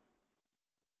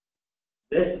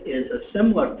 This is a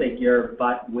similar figure,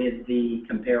 but with the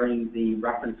comparing the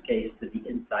reference case to the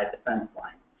inside the fence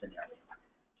line scenario.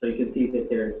 So you can see that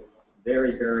there's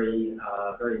very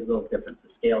little difference.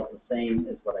 The scale is the same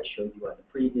as what I showed you on the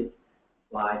previous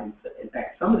slide. In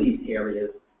fact, some of these areas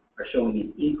are showing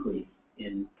an increase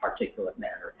in particulate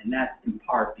matter, and that's in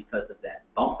part because of that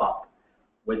bump up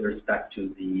with respect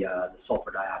to the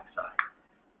sulfur dioxide.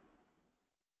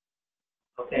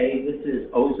 Okay, this is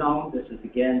ozone. This is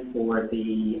again for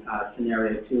the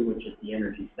scenario 2, which is the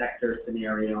energy sector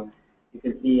scenario. You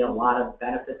can see a lot of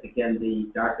benefits. Again, the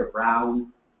darker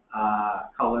brown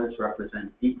colors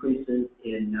represent decreases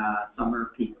in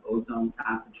summer peak ozone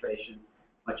concentration,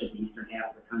 much of the eastern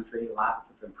half of the country, lots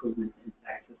of improvements in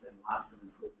Texas and lots of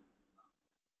improvements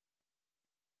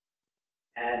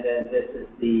in And then this is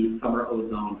the summer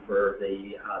ozone for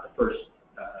the first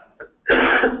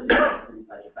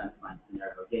defense line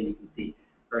scenario. Again, you can see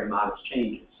very modest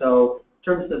changes. So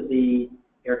in terms of the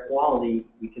air quality,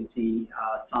 we can see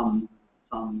some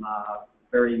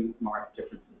very marked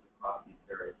differences across these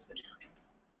various scenarios.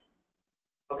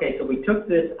 Okay, so we took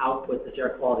this output, this air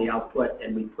quality output,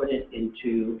 and we put it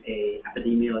into a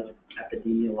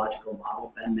epidemiological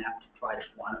model, BenMap, to try to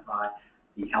quantify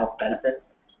the health benefits.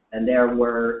 And there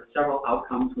were several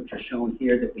outcomes which are shown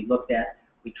here that we looked at.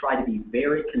 We tried to be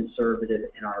very conservative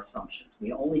in our assumptions.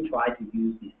 We only tried to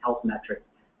use these health metrics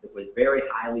that was very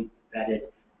highly vetted.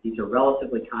 These are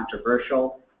relatively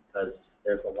controversial because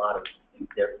there's a lot of things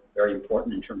they're very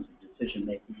important in terms of decision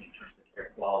making, in terms of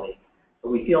air quality. But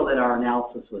we feel that our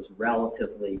analysis was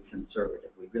relatively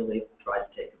conservative. We really tried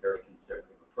to take a very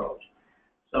conservative approach.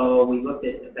 So we looked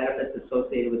at the benefits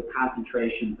associated with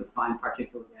concentrations of fine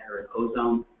particulate matter and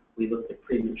ozone. We looked at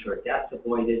premature deaths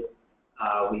avoided.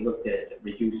 We looked at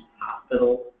reduced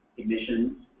hospital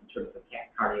emissions in terms of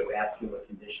cardiovascular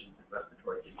conditions and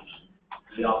respiratory conditions.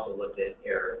 We also looked at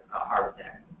heart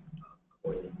attack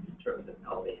avoided in terms of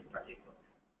elevated particulate.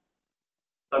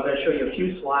 So I'm going to show you a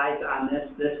few slides on this.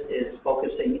 This is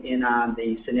focusing in on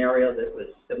the scenario that was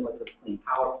similar to the clean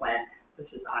power plant. This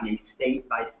is on a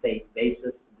state-by-state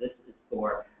basis. This is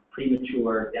for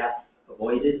premature deaths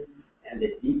avoided. And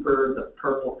the deeper the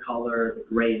purple color, the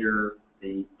greater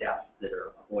the deaths that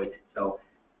are avoided. So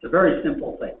it's a very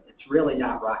simple thing. It's really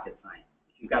not rocket science.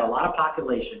 If you've got a lot of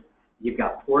population, you've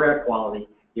got poor air quality,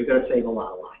 you're going to save a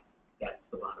lot of lives. That's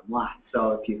the bottom line.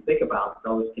 So if you think about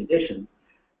those conditions,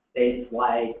 states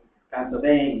like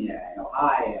Pennsylvania and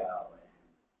Ohio,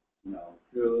 and,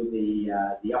 through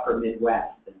the upper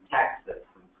Midwest and Texas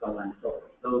and so on and so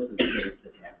forth, those are the states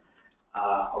that have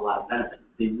a lot of benefits.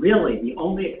 The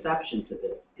only exception to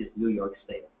this is New York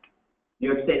State.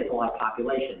 New York State has a lot of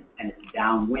population, and it's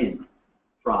downwind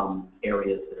from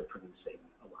areas that are producing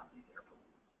a lot of these air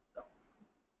pollutants. So,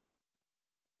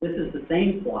 this is the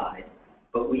same slide,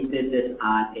 but we did this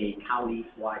on a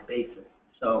county-wide basis.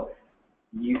 So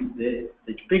the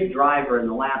big driver in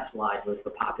the last slide was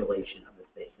the population of the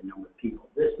state, the number of people.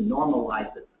 This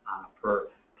normalizes on a per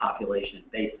population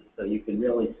basis, so you can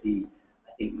really see,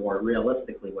 I think, more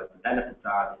realistically what the benefits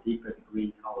are. The deeper the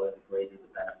green color, the greater the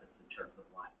benefits in terms of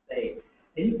life saved.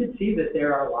 And you can see that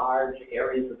there are large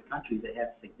areas of the country that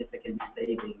have significant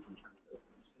savings in terms of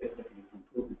significant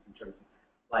improvements in terms of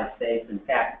life saved. In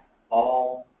fact,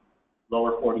 all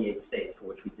lower 48 states for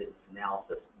which we did this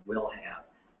analysis will have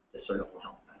discernible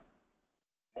health benefits.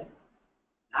 Okay?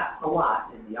 Not a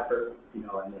lot in the upper, in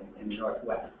the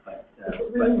northwest, but.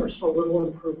 Really, there's so little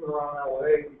improvement around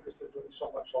LA because they're doing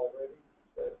so much already.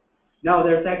 No,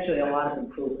 there's actually a lot of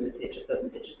improvement. It just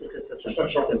doesn't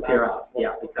appear out.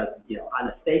 Yeah, because, on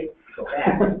a state, go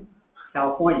back,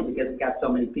 California, because it's got so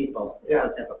many people, it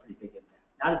does have a pretty big impact.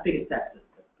 Not as big as Texas,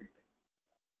 but pretty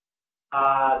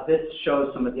big. This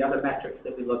shows some of the other metrics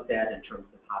that we looked at in terms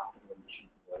of hospital admission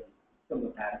avoidance, some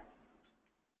of that.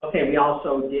 Okay, we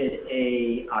also did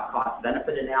a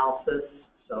cost-benefit analysis.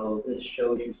 So this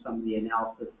shows you some of the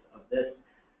analysis of this.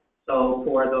 So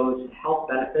for those health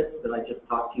benefits that I just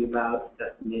talked to you about,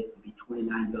 it's estimated to be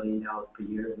 $29 billion per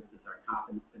year. This is our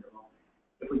confidence interval.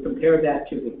 If we compare that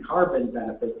to the carbon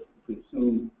benefits, if we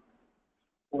assume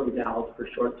 $40 per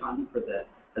short ton as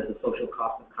the social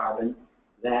cost of carbon,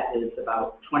 that is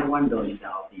about $21 billion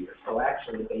a year. So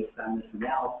actually, based on this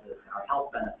analysis, our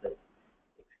health benefits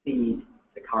exceed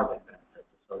the carbon benefits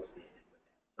associated with it.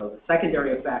 So the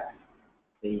secondary effects,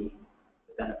 the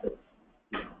benefits,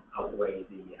 outweigh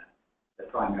the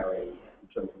primary, in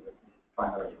terms of the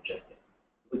primary objective.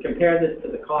 If we compare this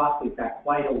to the cost, we've got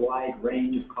quite a wide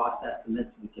range of cost estimates.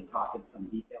 We can talk in some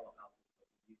detail about this.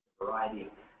 We use a variety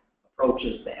of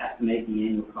approaches to estimate the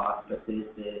annual cost, but the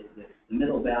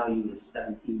middle value is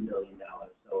 $17 billion,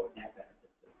 so net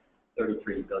benefits of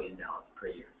 $33 billion per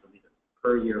year. So these are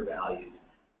per year values.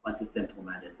 Once it's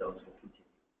implemented, those will continue.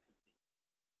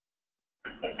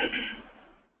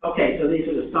 Okay, so these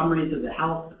are the summaries of the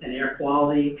health and air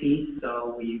quality piece.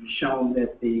 So we've shown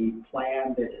that the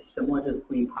plan that is similar to the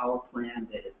Clean Power Plan,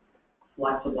 that is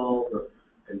flexible,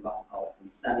 involves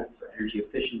incentives for energy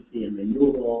efficiency and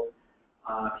renewable,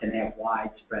 can have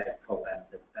widespread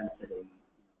co-benefits, benefiting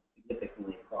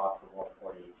significantly across the whole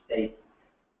 48 states.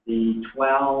 The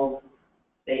 12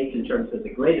 states, in terms of the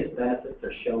greatest benefits,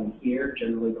 are shown here.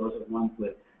 Generally, those are ones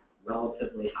with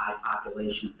relatively high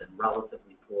populations and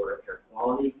relatively poor air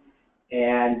quality.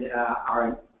 And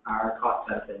our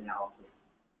cost-benefit analysis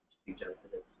suggests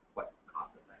that it's quite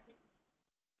cost-effective.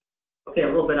 Okay, a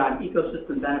little bit on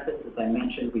ecosystem benefits. As I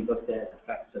mentioned, we looked at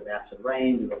effects of acid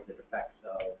rain, we looked at effects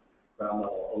of ground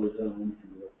level ozone, and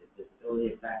we looked at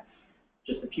visibility effects.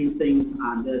 Just a few things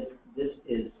on this. This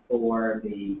is for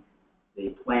the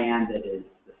plan that is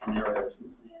the scenario 2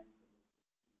 plan,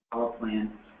 power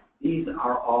plan. These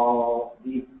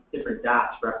different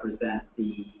dots represent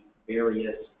the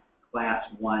various class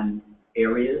 1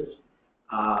 areas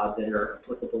that are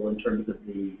applicable in terms of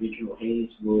the regional haze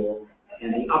rule.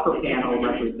 And the upper panel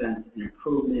represents an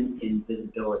improvement in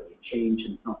visibility, a change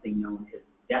in something known as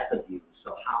depth of view.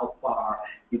 So how far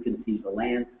you can see the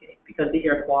landscape. Because the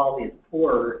air quality is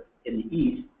poorer in the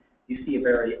east, you see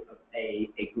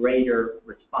a greater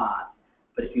response.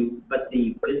 But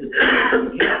the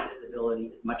visibility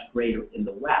is much greater in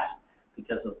the west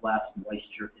because of less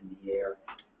moisture in the air.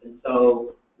 And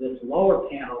so this lower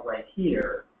panel right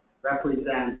here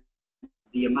represents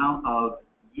the amount of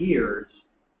years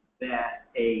that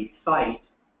a site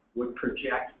would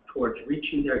project towards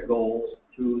reaching their goals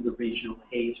through the regional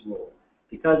haze rule.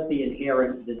 Because the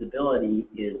inherent visibility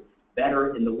is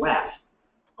better in the west,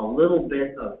 a little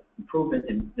bit of improvement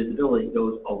in visibility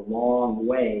goes a long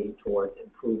way towards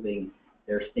improving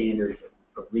their standards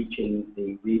of reaching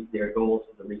their goals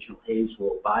of the regional haze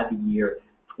rule by the year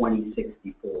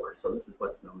 2064. So this is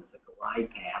what's known as a glide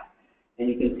path. And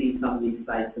you can see some of these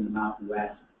sites in the Mountain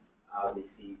West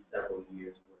receive several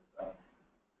years worth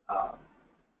of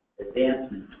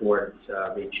advancement towards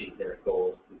reaching their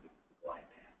goals through the glide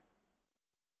path.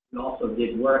 We also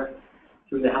did work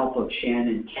through the help of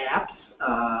Shannon Capps,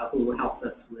 who helped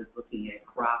us with looking at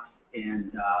crops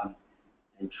and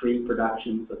tree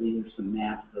production. So these are some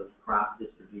maps of crop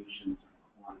distributions: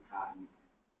 corn, cotton,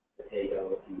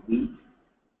 potato, and wheat.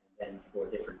 And then for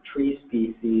different tree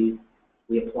species,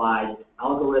 we applied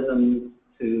algorithms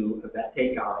to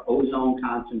take our ozone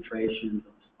concentrations,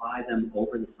 apply them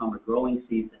over the summer growing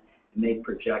season, and make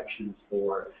projections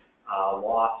for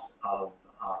loss of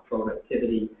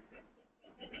productivity.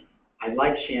 I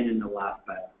like Shannon a lot,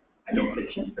 but I don't think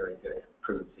she's very good at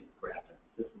producing graphics.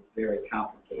 This is very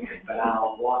complicated, but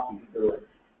I'll walk you through it.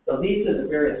 So these are the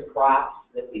various crops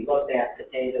that we looked at: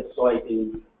 potato,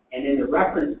 soybeans, and in the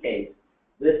reference case,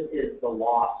 this is the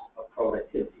loss of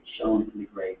productivity shown in the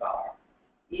gray bar.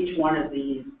 Each one of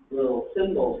these little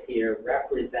symbols here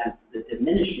represents the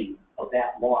diminishing of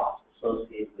that loss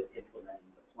associated with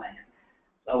implementing the plan.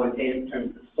 So in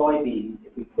terms of soybeans,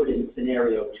 if we put in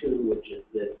scenario 2, which is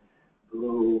this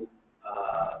blue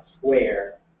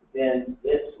square, then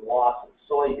this loss of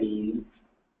soybeans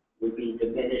would be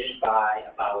diminished by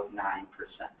about 9%.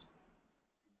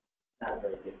 Not a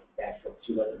very good actual.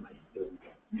 She wasn't my student.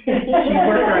 She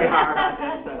worked very hard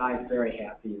on this, and I'm very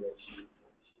happy that she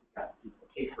got people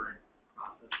paper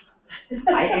process.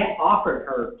 I offered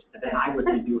her that I would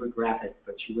do her graphics,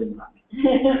 but she wouldn't let me.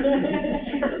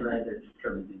 She's a rather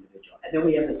determined individual. And then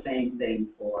we have the same thing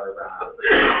for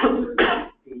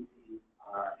species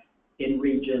are in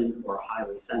region or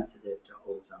highly sensitive to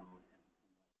ozone.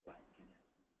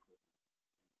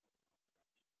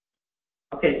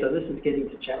 Okay, so this is getting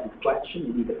to Chet's question.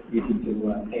 You need to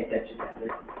pay attention to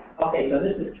this. Okay, so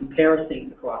this is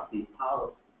comparing across these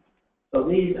policies. So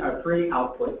these are three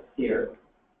outputs here.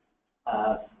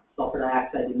 Sulfur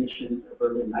dioxide emissions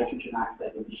averted, nitrogen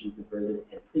oxide emissions averted,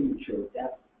 and premature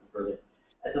death averted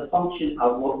as a function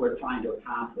of what we're trying to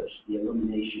accomplish, the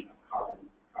elimination of carbon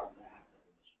dioxide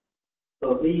emissions.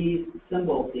 So these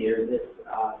symbols here, this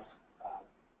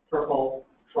purple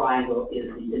triangle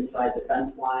is the inside the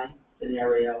fence line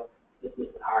scenario. This is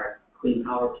our clean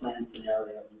power plant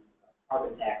scenario,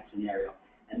 carbon tax scenario.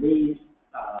 And these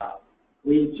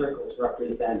green circles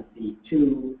represent the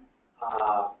two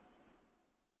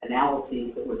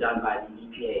analyses that were done by the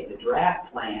EPA. The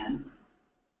draft plan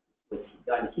was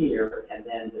done here, and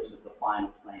then this is the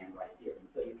final plan right here. And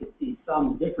so you can see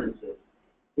some differences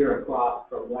here across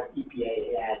from what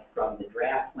EPA had from the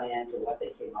draft plan to what they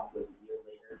came up with a year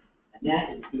later. And that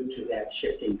is due to that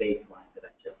shifting baseline that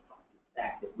I just talked about. The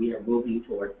fact that we are moving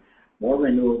toward more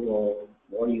renewable,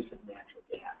 more use of natural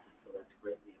gas. So that's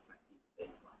greatly affecting the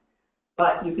baseline.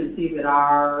 But you can see that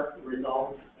our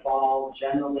results fall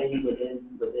generally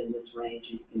within this range.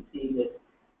 You can see this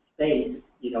space,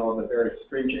 of a very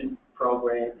stringent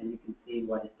program, and you can see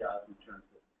what it does in terms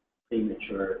of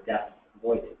premature death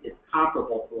avoidance. It's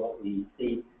comparable to what we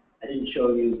see. I didn't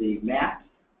show you the maps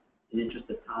in the interest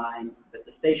of time, but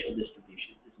the spatial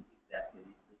distribution isn't exactly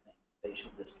the same.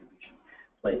 Spatial distribution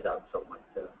plays out somewhat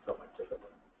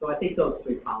differently. So I think those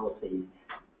three policies,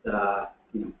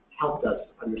 helped us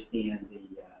understand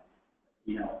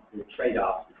the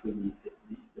trade-offs between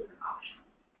these different options.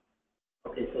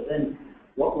 Okay, so then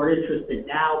what we're interested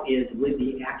now is with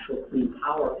the actual clean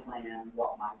power plan,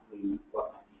 what might we see? So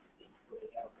we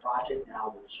have a project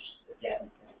now which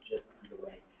again is just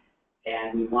underway,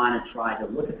 and we want to try to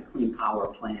look at the clean power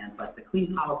plan, but the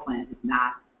clean power plan is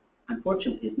not,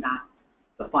 unfortunately, is not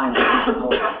the final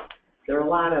result. There are a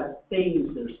lot of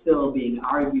things that are still being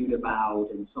argued about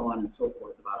and so on and so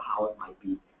forth about how it might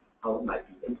be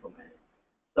implemented.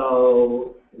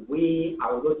 So we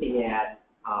are looking at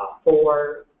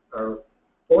four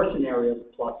scenarios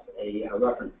plus a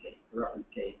reference case. The reference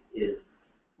case is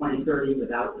 2030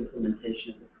 without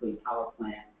implementation of the clean power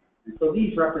plan. And so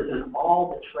these represent all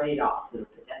the trade-offs that are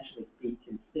potentially be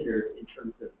considered in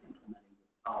terms of implementing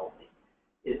this policy.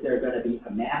 Is there going to be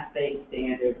a mass-based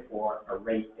standard or a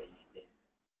rate-based standard?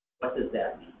 What does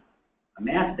that mean? A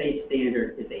mass-based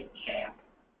standard is a cap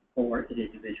for an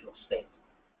individual state.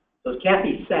 So as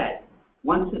Kathy said,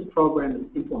 once this program is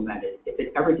implemented, if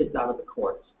it ever gets out of the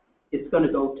courts, it's going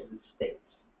to go to the states.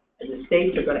 And the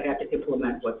states are going to have to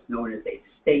implement what's known as a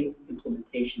state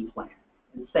implementation plan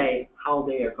and say how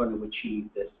they are going to achieve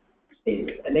this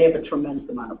standard. And they have a tremendous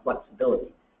amount of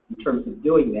flexibility in terms of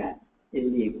doing that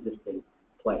in the existing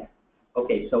plan.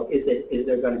 Okay, so is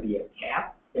there going to be a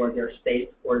cap for their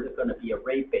states, or is it going to be a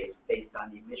rate base based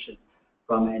on the emissions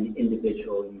from an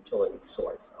individual utility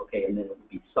source? Okay, and then it will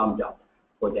be summed up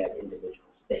for that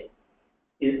individual state.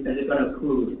 Is it going to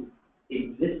include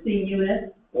existing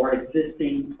units or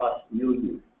existing plus new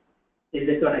units? Is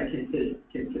it going to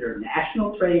consider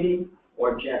national trading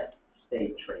or just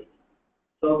state trading?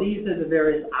 So these are the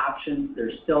various options.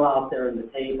 They're still out there on the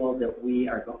table that we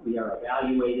are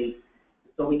evaluating.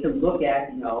 So we can look at,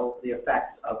 the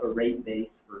effects of a rate base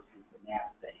versus a mass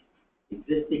base.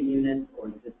 Existing units or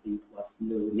existing plus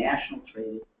new, national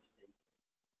trading.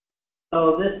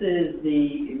 So this is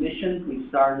the emissions. We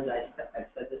started, I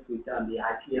said this, we've done the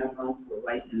IPM runs. We're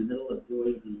right in the middle of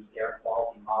doing the air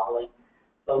quality modeling.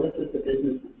 So this is the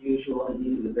business as usual, and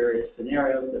these are the various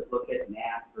scenarios that look at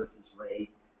mass versus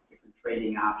rate, different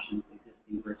trading options,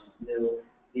 existing versus new.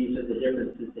 These are the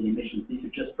differences in emissions. These are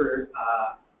just for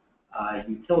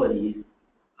utilities.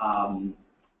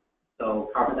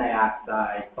 So carbon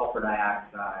dioxide, sulfur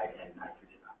dioxide, and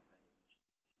nitrogen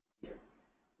oxide.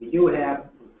 We do have,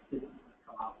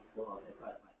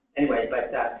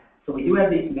 so we do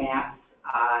have these maps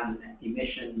on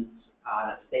emissions on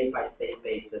a state-by-state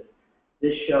basis.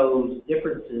 This shows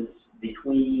differences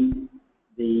between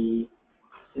the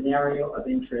scenario of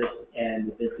interest and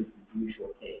the business as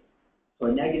usual case. So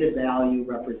a negative value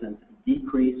represents a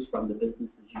decrease from the business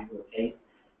as usual case.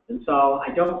 And so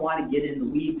I don't want to get in the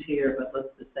weeds here, but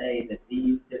let's just say that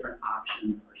these different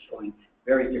options are showing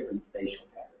very different spatial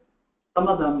patterns. some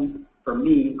of them, for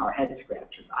me, are head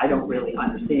scratchers. I don't really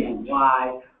understand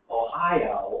why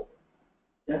Ohio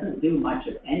doesn't do much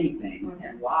of anything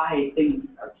and why things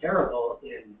are terrible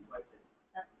in,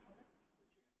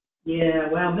 yeah,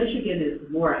 well, Michigan is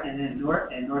more, and then North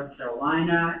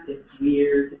Carolina, it's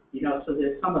weird, you know, so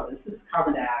there's some of this is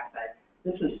carbon dioxide,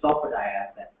 this is sulfur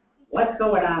dioxide. What's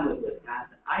going on with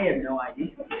Wisconsin? I have no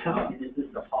idea. I mean, is this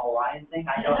the Paul Ryan thing?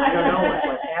 I don't know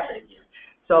what's happening here.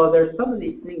 So there's some of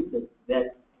these things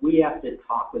that we have to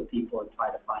talk with people and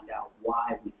try to find out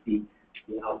why we see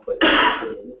the output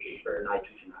for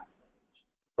nitrogen oxide.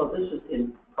 So this is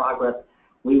in progress.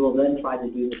 We will then try to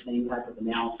do the same type of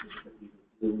analysis that we do.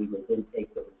 We will then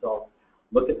take the results,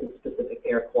 look at the specific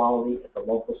air quality at the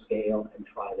local scale, and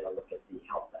try to look at the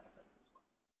health benefits.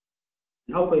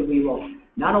 And hopefully we will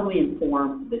not only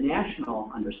inform the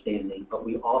national understanding, but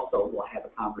we also will have a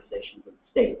conversation with the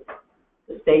states.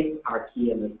 The states are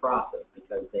key in this process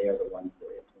because they are the ones that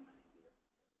are implementing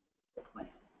the plan.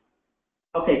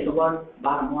 Okay, so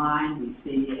bottom line,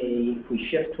 we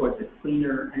shift towards the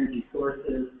cleaner energy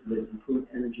sources with improved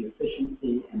energy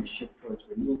efficiency and a shift towards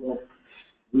renewables.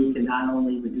 We can not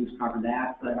only reduce carbon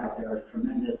dioxide, but there are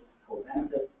tremendous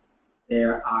co-benefits.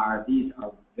 These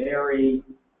are very,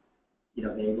 you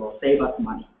know, they will save us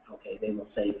money, okay? They will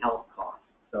save health costs.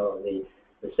 So the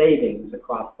savings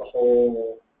across the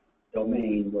whole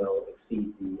domain will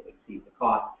exceed the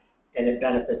cost, and it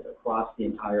benefits across the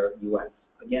entire U.S.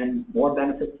 Again, more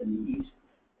benefits in the east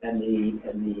than the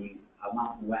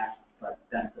Mountain West, but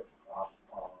benefits across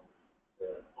all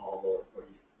lower 40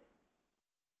 states.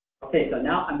 Okay, so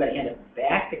now I'm going to hand it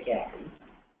back to Kathy,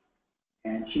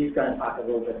 and she's going to talk a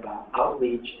little bit about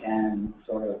outreach and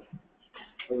sort of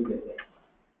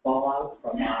fallout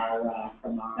from our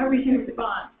outreach and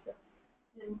response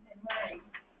and learning.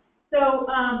 So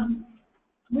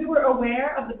we were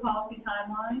aware of the policy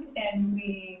timeline, and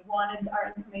we wanted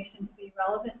our information to be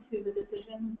relevant to the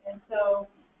decision. And so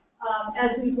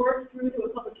as we worked through to a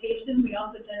publication, we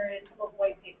also generated a couple of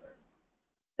white papers.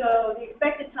 So the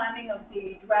expected timing of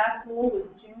the draft rule was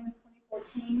June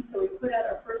 2014. So we put out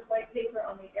our first white paper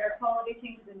on the air quality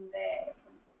changes in May of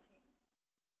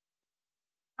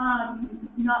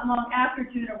 2014. Not long after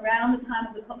June, around the time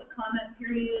of the public comment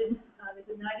period,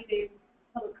 there's a 90-day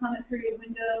public comment period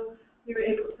window, we were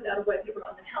able to put out a white paper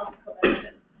on the health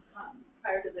co-benefits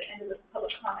prior to the end of the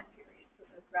public comment period for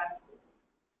the draft rule.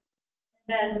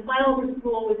 Then the final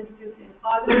rule was introduced in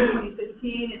August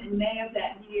 2015, and in May of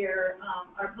that year,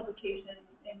 our publication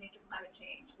in Nature Climate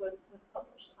Change was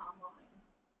published online.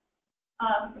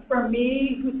 For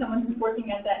me, who's someone who's working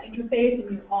at that interface,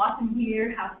 and you often hear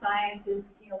how science is,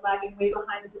 you know, lagging way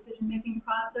behind the decision-making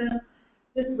process,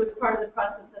 this was part of the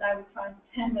process that I was trying to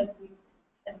tend as we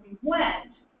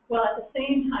went, while at the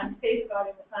same time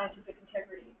safeguarding the scientific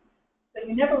integrity. So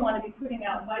you never want to be putting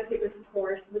out white papers, of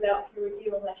course, without peer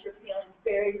review unless you're feeling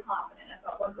very confident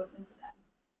about what goes into them.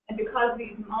 And because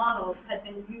these models had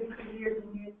been used for years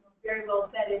and years, were very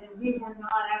well vetted, and we were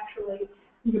not actually,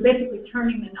 we were basically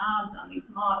turning the knobs on these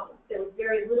models. There was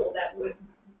very little that would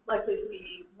likely to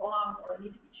be wrong or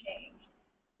need to be changed.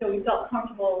 So we felt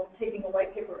comfortable taking a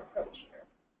white paper approach here.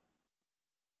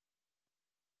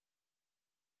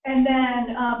 And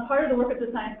then part of the work of the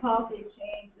Science Policy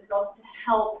Exchange is also to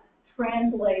help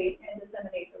translate and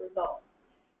disseminate the results.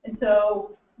 And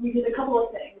so we did a couple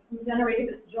of things. We generated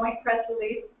this joint press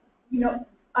release. You know,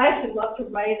 I actually love to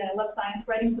write, and I love science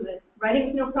writing, so this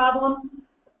writing's no problem.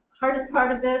 Hardest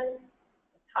part of this,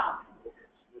 the top.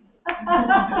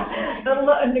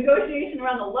 The negotiation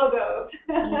around the logos.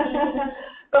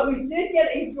 But we did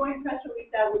get a joint press release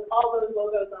out with all those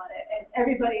logos on it, and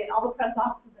everybody and all the press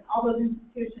offices and all those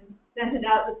institutions sent it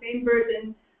out the same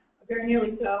version, very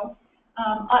nearly so,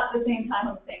 at the same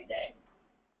time on the same day.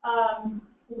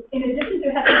 In addition to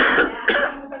having a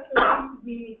national press release,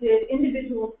 we did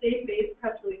individual state-based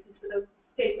press releases for those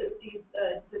states that received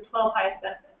the 12 highest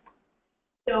benefits.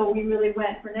 So we really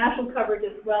went for national coverage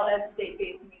as well as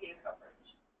state-based media coverage.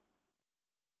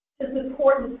 To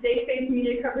support the state-based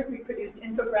media coverage, we produced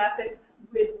infographics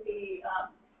with the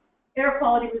air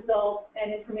quality results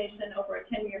and information over a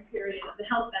 10-year period of the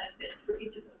health benefits for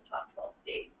each of those top 12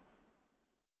 states.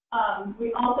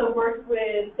 We also worked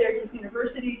with Syracuse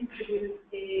University to produce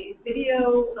a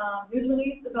video news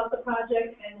release about the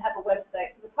project and have a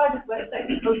website. So the project website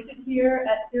is posted here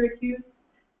at Syracuse,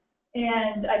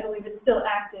 and I believe it's still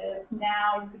active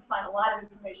now. You can find a lot of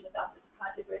information about this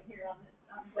project right here on this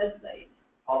website.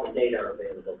 All the data are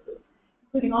available too.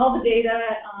 Including all the data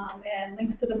and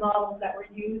links to the models that were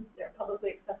used. They're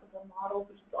publicly accessible models,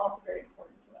 which is also very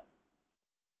important to us.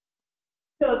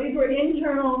 So these were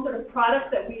internal sort of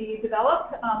products that we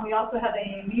developed. We also have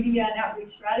a media and outreach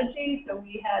strategy. So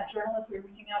we had journalists who were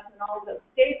reaching out to all of those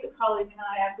states. The colleagues and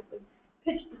I actively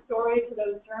pitched the story to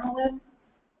those journalists.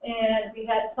 And we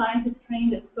had scientists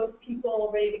trained as spokespeople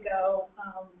ready to go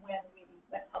when we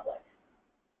went public.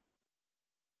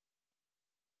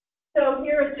 So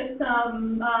here are just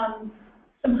some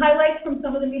highlights from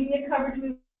some of the media coverage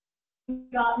we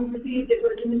received. It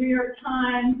was in the New York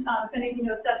Times. If any of you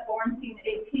know Seth Borenstein,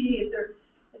 AP,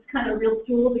 it's kind of a real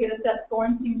tool to get a Seth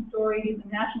Borenstein story. He's a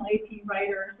national AP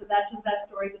writer, so that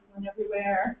story just went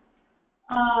everywhere.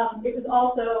 It was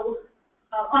also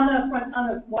on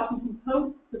the Washington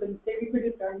Post, so they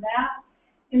reproduced our map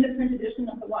in the print edition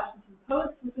of the Washington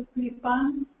Post, which was pretty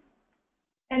fun.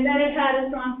 And then it had a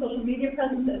strong social media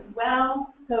presence as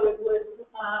well. So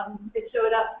it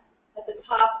showed up at the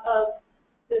top of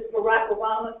this Barack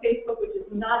Obama Facebook, which is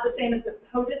not the same as the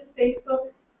POTUS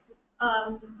Facebook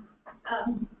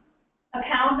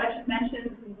account, I should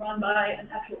mention. It's run by an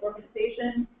actual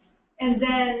organization. And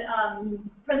then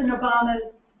President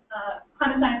Obama's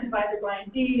climate science advisor, Brian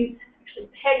Dees, actually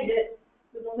pegged it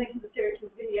with a link to the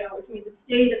Syracuse video, which means it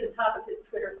stayed at the top of his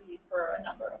Twitter feed for a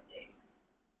number of days.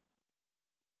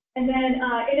 And then,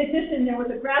 in addition, there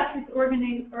was a grassroots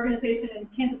organization in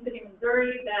Kansas City,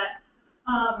 Missouri that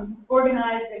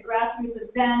organized a grassroots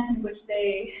event in which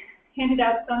they handed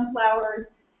out sunflowers,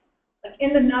 like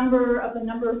in the number of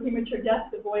premature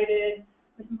deaths avoided,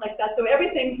 or something like that. So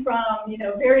everything from,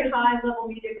 very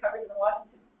high-level media coverage in the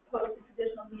Washington Post and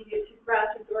traditional media to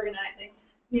grassroots organizing,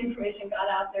 the information got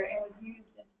out there and was used,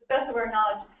 to the best of our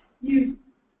knowledge, used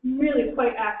really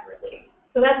quite accurately.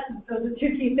 So those are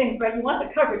two key things, right? You want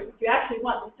the coverage, but you actually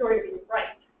want the story to be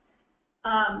right.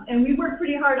 And we worked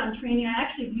pretty hard on training. I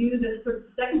actually view the sort of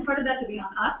second part of that to be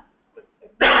on us.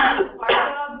 If we do our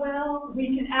job well,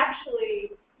 we can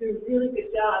actually do a really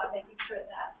good job of making sure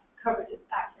that coverage is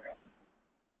accurate.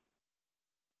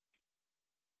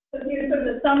 So here's sort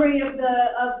of the summary of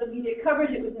the media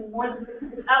coverage. It was in more than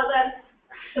 600 outlets.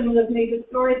 Some of those major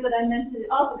stories that I mentioned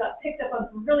also got picked up on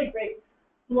some really great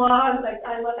blogs.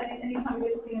 I love anytime we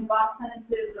get to see in box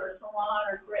sentences or Fallon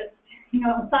or Grist.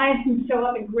 Science can show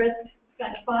up in Grist. It's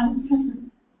kind of fun.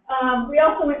 We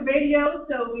also went radio,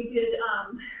 so we did,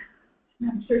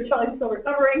 I'm sure Charlie's still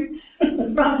recovering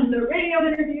from the radio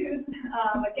interviews,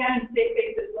 again,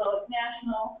 state-based as well as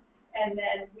national, and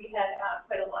then we had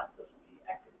quite a lot of social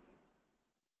media activities.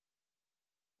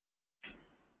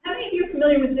 How many of you are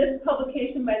familiar with this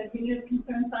publication by the Union of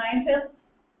Concerned Scientists?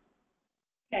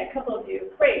 Okay, a couple of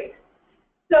you. Great.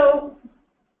 So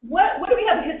what do we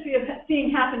have a history of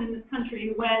seeing happen in this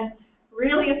country when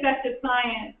really effective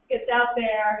science gets out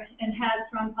there and has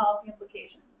strong policy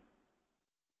implications?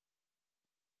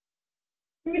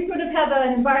 We sort of have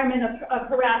an environment of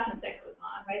harassment that goes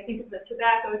on, right? Think of the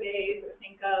tobacco days, or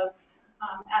think of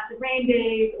acid rain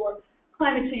days, or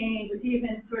climate change, or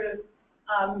even sort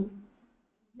of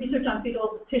research on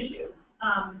fetal tissue.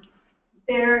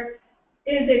 There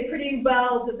is a pretty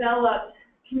well-developed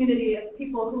community of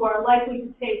people who are likely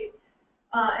to take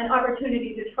an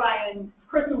opportunity to try and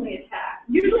personally attack.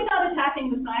 Usually not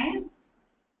attacking the science,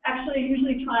 actually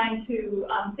usually trying to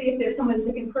see if there's someone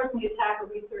who can personally attack a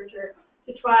researcher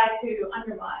to try to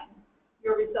undermine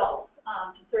your results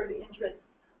to serve the interests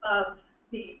of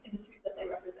the industries that they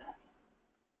represent.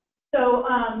 So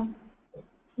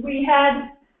we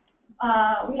had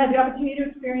the opportunity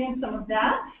to experience some of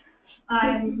that.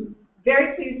 I'm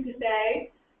very pleased to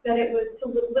say that it was to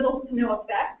little to no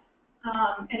effect.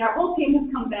 And our whole team has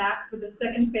come back for the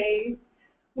second phase.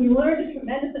 We learned a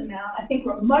tremendous amount. I think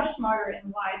we're much smarter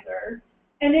and wiser.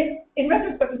 And it, in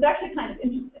retrospect, was actually kind of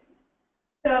interesting.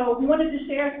 So we wanted to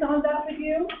share some of that with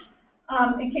you.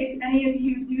 In case any of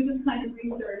you do this kind of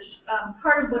research,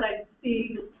 part of what I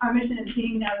see our mission as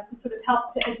being now is to sort of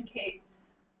help to educate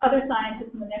other scientists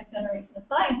and the next generation of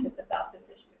scientists about this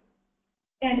issue.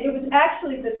 And it was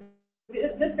actually this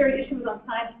very issue was on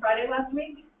Science Friday last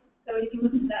week, so you can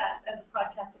listen to that as a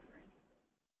podcast if you're interested.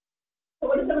 So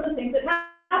what are some of the things that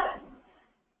happen?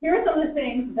 Here are some of the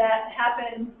things that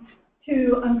happen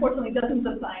to, unfortunately, dozens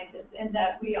of scientists and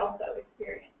that we also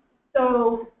experience.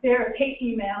 So there's hate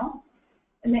email,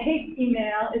 and the hate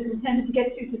email is intended to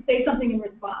get you to say something in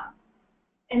response,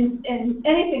 and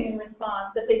anything in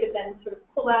response that they could then sort of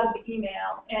pull out of the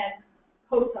email and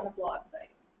post on a blog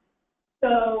site.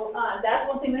 So that's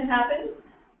one thing that happens.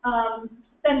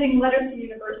 Sending letters to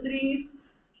universities,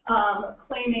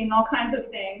 claiming all kinds of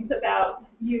things about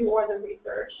you or the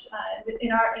research.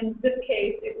 In this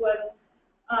case, it was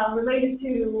related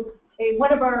to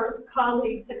one of our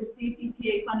colleagues had received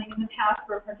EPA funding in the past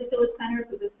for a particulate center.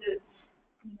 So this is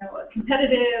a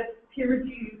competitive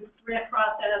peer-reviewed grant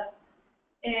process,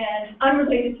 and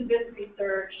unrelated to this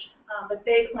research, but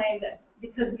they claimed that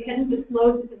because we hadn't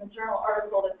disclosed it in the journal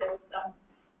article that there was some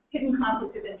hidden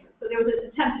conflict of interest. So there was an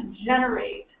attempt to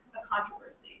generate a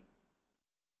controversy.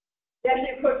 They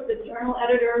actually approached the journal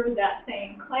editor with that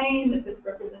same claim that this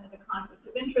represented a conflict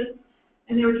of interest,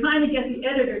 and they were trying to get the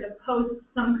editor to post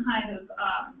some kind of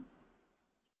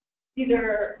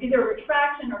either a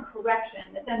retraction or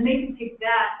correction that then they could take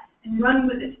that and run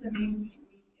with it to the mainstream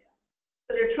media.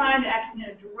 So they're trying to actually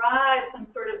derive some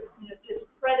sort of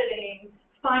discrediting,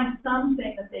 find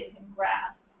something that they can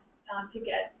grasp to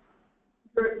get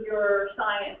your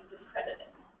science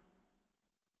discredited.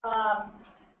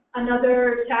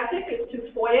 Another tactic is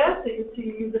to FOIA, so to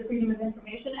use the Freedom of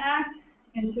Information Act,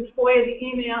 and to FOIA the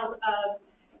emails of,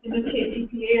 in this case,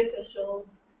 EPA officials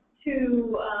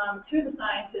to the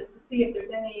scientists to see if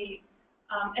there's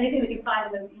anything that you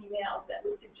find in those emails that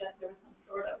would suggest there was some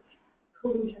sort of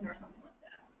collusion or something like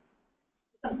that,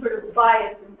 some sort of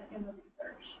bias in the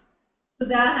research. So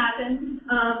that happens.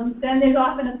 Then there's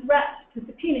often a threat to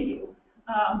subpoena you.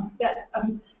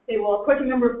 They will approach a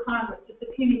member of Congress to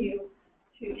subpoena you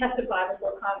to testify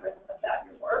before Congress about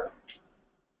your work.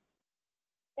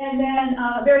 And then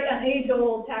a very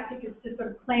age-old tactic is to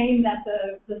sort of claim that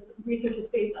the research is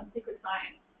based on secret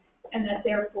science and that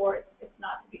therefore it's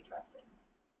not to be trusted.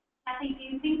 Kathy, do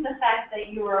you think the fact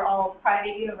that you are all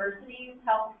private universities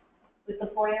helps with the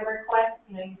FOIA request?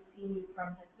 You see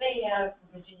from Pennsylvania,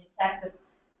 from Virginia Tech, that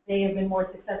they have been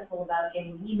more successful about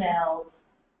getting emails.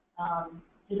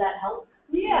 Did that help?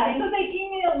 Yeah, so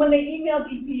when they emailed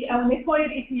EPA, when they FOIA'd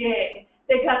EPA,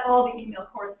 they got all the email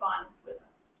correspondence with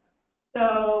them.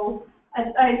 So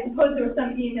I suppose there was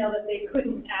some email that they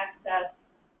couldn't access.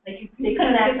 They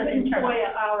couldn't access they couldn't internally.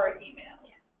 FOIA our email,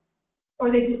 or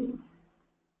they didn't.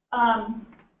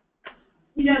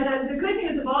 The good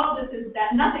news of all of this is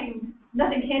that nothing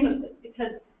came of this,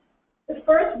 because the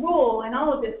first rule in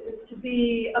all of this is to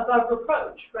be above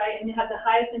reproach, right? And you have the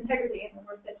highest integrity in the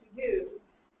work that you do.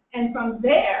 And from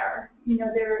there,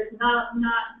 there's not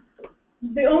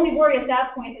the only worry at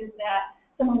that point is that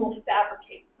someone will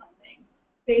fabricate something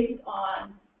based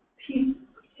on hidden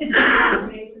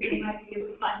information they might be able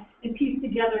to find and piece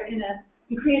together and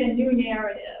create a new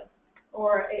narrative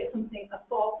or a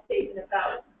false statement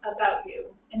about you,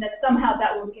 and that somehow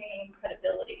that will gain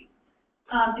credibility.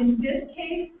 In this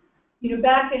case,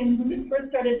 back when this first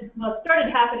started, it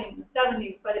started happening in the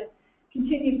 70s, but it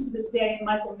continues to this day.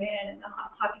 Michael Mann in the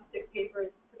hockey stick paper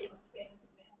is pretty much famous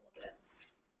example of it.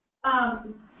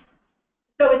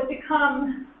 So it's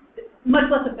become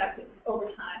much less effective over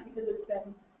time because it's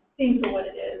been seen for what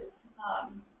it is,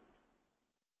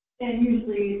 and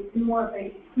usually more of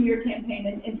a smear campaign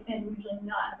and usually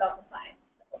not about the science.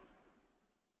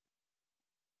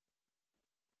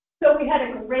 So we had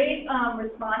a great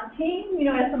response team,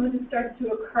 as some of this started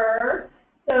to occur.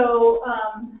 So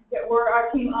there were our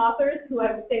team authors who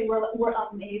I would say were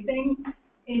amazing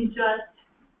in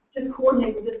just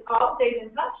coordinating, just all stayed in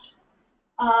touch.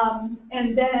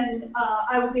 And then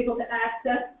I was able to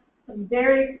access some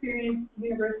very experienced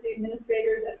university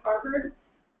administrators at Harvard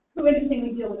who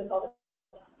interestingly deal with this all the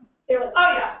time. They were like, oh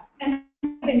yeah, and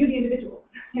they knew the individual.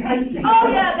 Oh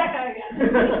yeah, that guy again.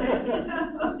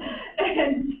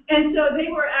 and so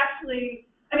they were actually,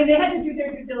 they had to do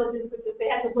their due diligence with this. They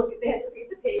had to read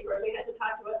the paper, they had to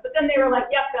talk to us, but then they were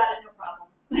like, yep, got it, no problem.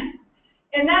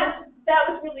 And that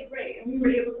was really great, and we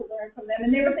were able to learn from them.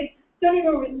 And they were saying, don't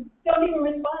even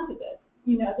respond to this.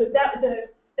 So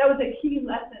that was a key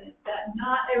lesson, is that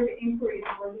not every inquiry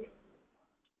is worthy.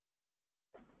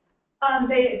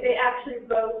 They actually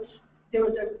wrote, there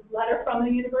was a letter from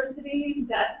the university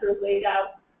that sort of laid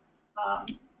out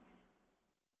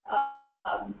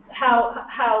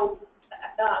how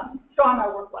strong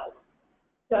our work was.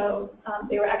 So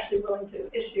they were actually willing to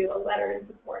issue a letter in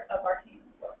support of our team's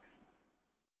work.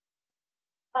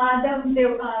 Then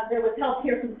there was help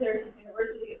here from Syracuse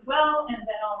University as well, and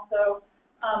then also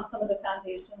some of the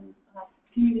foundation's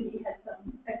community had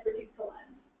some expertise to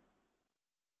lend.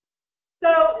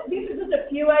 So these are just a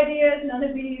few ideas. None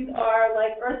of these are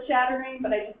like earth-shattering,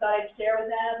 but I just thought I'd share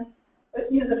with them. But,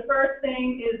 the first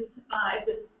thing is,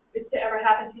 if this to ever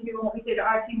happen to you, and what we say to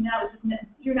our team now is just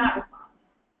do not respond.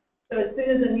 So as soon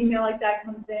as an email like that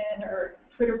comes in or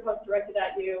a Twitter post directed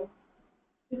at you,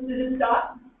 just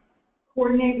stop,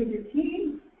 coordinate with your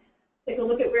team, take a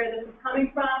look at where this is coming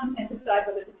from, and decide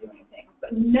whether to do anything,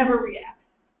 but never react.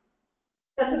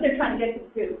 That's what they're trying to get you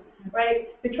to do, right?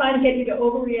 They're trying to get you to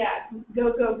overreact,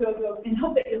 go, and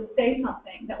hope that you'll say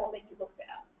something that will make you look bad.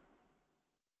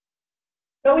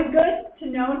 It's always good to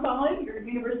know and follow your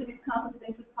university's conflict of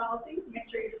interest policies. Make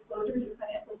sure your disclosures, your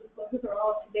financial disclosures are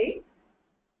all up to date.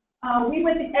 We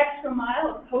went the extra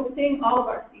mile of posting all of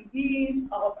our CVs,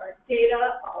 all of our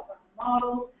data, all of our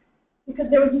models,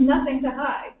 because there was nothing to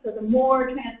hide. So the more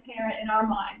transparent in our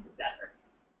minds, the better.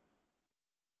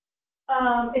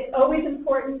 It's always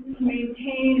important to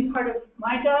maintain, part of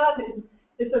my job is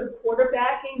sort of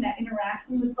quarterbacking that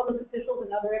interaction with public officials and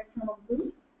other external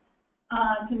groups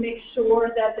to make sure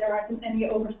that there aren't any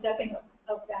overstepping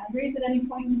of boundaries at any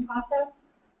point in the process.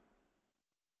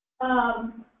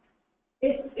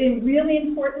 It's really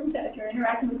important that if you're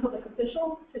interacting with public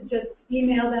officials to just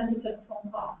email them instead of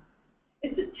phone call.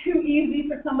 It's just too easy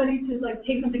for somebody to like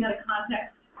take something out of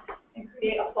context and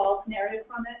create a false narrative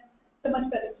from it. So much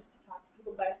better just to talk to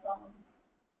people by phone.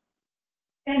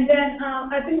 And then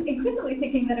I've been increasingly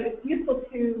thinking that it was useful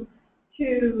to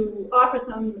offer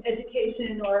some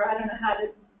education or I don't know how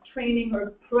to training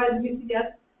or provide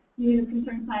UCS, Union of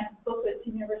Concerned Science booklets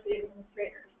to university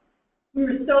administrators. We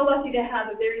were so lucky to have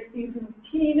a very seasoned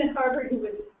team at Harvard who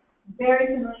was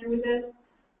very familiar with this,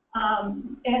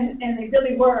 and they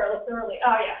really were thoroughly,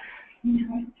 oh yeah,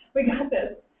 we got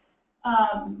this.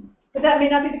 But that may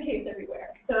not be the case everywhere.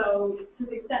 So to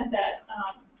the extent that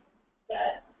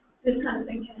that this kind of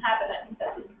thing can happen, I think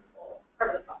that's a useful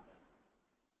part of the process.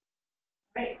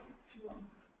 Right.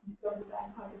 Go to the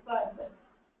back part of the slide, but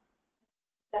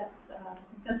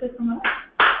that's it from us.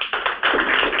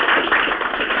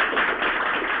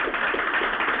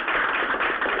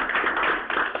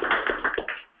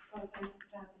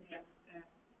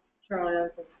 Charlie,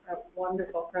 that was a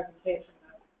wonderful presentation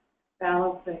of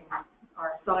balancing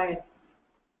our science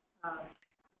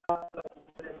that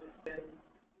has been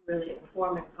really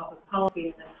informing public policy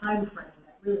in a time frame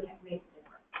that really makes a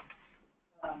difference.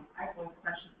 I have one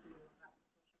question for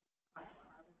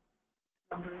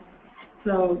you.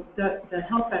 So the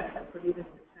health benefits would even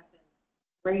have been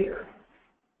greater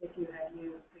if you had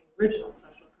used the original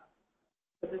social cost.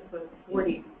 So this was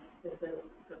 40 is the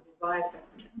revised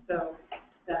estimate. So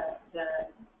the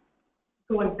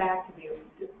going back to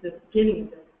the beginning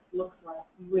of this looks like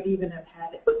you would even have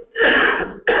had it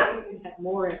had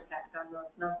more impact on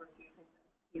those numbers using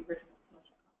the original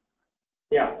social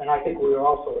cost. Yeah, and I think we were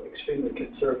also extremely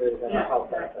conservative in our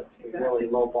health benefits. We really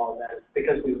lowballed that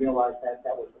because we realized that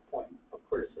that was the point of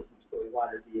criticism. So we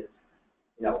wanted to be as,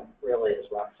 really as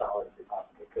rock solid as we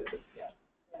possibly could.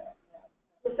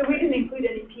 So we didn't include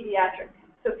any pediatric.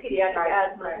 So pediatric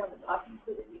asthma was often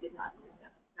included. We did not include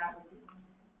that.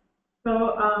 So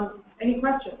any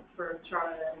questions for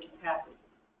Charlotte and Kathy?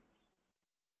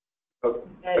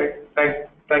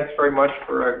 Thanks very much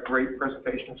for a great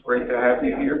presentation. It's great to have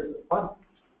you here. Fun,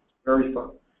 very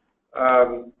fun.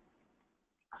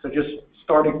 So just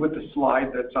starting with the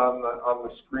slide that's on the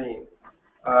screen.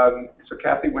 So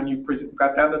Kathy, when you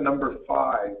got down to number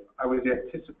 5, I was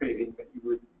anticipating that you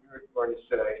were going to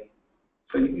say.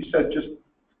 So you said just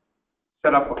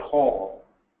set up a call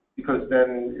because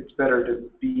then it's better to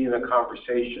be in a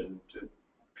conversation to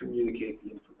communicate the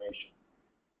information.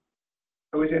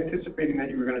 I was anticipating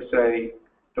that you were going to say,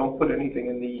 don't put anything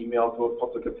in the email to a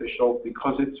public official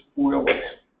because it's foilless.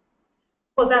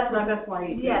 Well, that's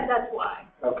why. Yeah, that's why.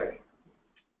 Okay.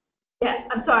 Yeah,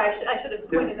 I'm sorry. I should have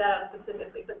pointed that out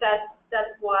specifically, but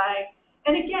that's why.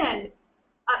 And again,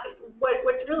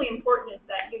 what's really important is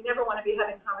that you never want to be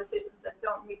having conversations that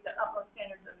don't meet the utmost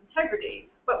standards of integrity.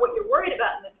 But what you're worried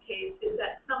about in this case is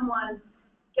that someone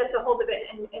gets a hold of it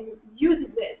and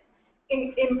uses it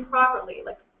improperly,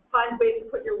 like finds ways to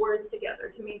put your words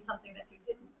together to mean something that you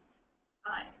didn't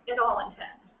at all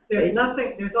intend.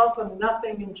 There's also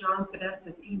nothing in John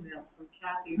Finesse's email from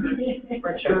Kathy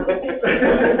or Charlotte.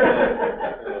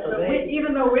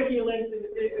 Even though WikiLinks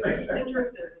is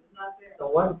interested, it's not there. So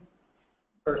one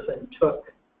person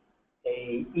took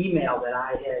a email that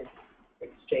I had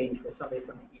exchanged with somebody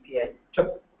from the EPA,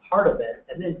 took part of it,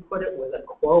 and then put it with a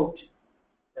quote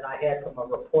that I had from a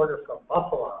reporter from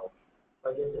Buffalo. So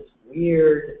I did this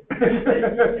weird,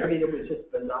 it was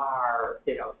just bizarre,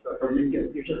 so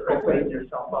you're just opening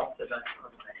yourself up to that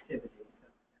sort of activity.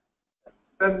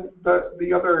 Then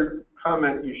the other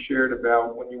comment you shared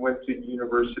about when you went to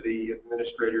university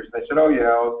administrators, and they said, oh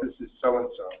yeah, this is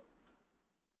so-and-so.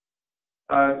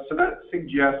 So that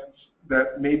suggests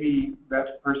that maybe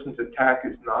that person's attack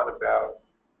is not about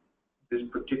this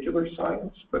particular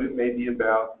science, but it may be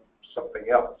about something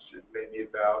else. It may be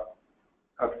about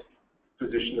a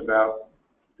position about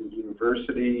the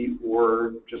university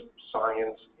or just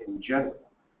science in general.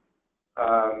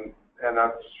 And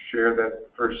I'll share that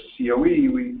for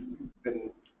COE, we've been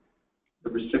the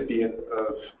recipient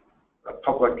of a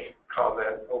public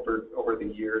comment over the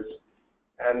years,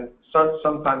 and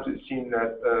sometimes it seemed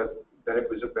that it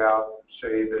was about,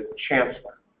 say, the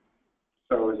chancellor.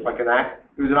 So it's like it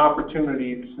was an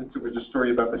opportunity, since it was a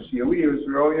story about the COE. It was,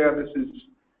 oh yeah, this is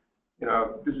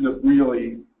a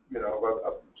really,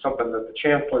 something that the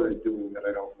chancellor is doing that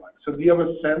I don't like. So do you have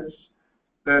a sense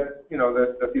that,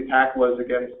 that the attack was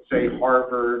against, say,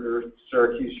 Harvard or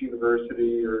Syracuse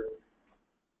University,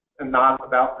 and not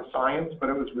about the science, but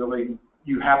it was really,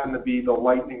 you happen to be the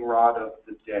lightning rod of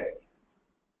the day?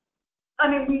 I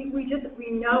mean, we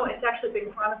know it's actually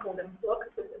been chronicled in books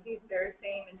that these very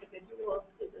same individuals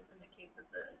did this in the case of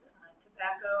the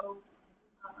tobacco,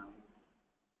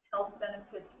 health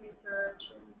benefits research.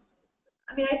 And,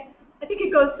 I mean, I think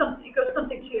it goes something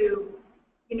to,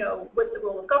 what's the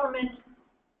role of government,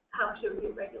 how to be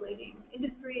regulating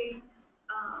industry.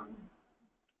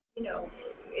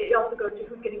 It also goes to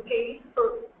who's getting paid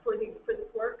for this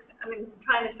work. I mean,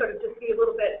 trying to sort of just be a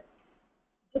little bit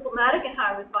diplomatic in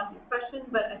how I respond to your question,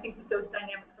 but I think that those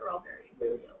dynamics are all very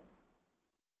real.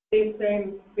 If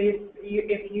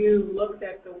you looked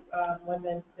at when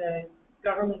the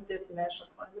government did the National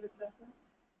Climate Assessment,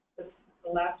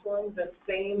 the last one, the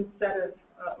same set of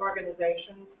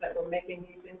organizations that were making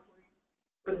these inquiries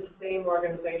were the same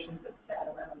organizations that sat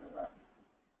around the room,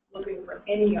 looking for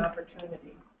any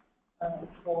opportunity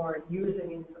for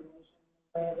using information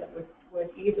in a way that would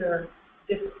either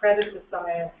discredit the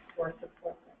science or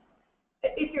support them.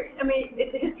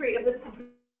 It's a history of this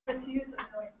use.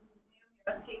 A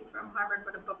case from Harvard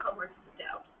wrote a book called Words of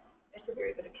Doubt. It's a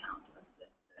very good account of the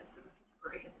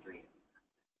contemporary history.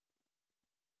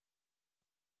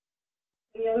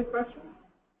 Any other questions?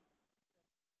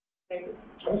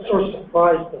 I'm sort of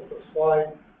surprised that the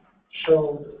slide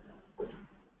showed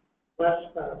less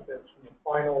benefits in the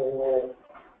final rule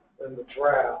than the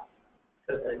draft.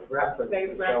 Because the reference They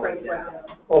is reference going right down.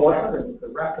 now. Oh, what? The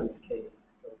reference case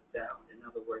goes down. In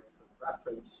other words,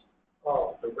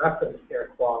 Oh, the reference air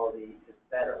quality is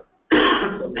better.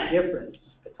 So the difference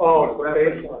between oh, the the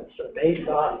reference,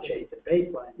 baseline. the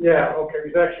baseline. Yeah, okay,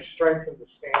 we've actually strengthened the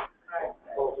standard.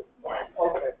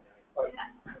 Okay.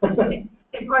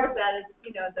 And part of that is,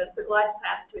 the glide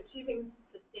path to achieving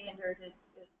the standard is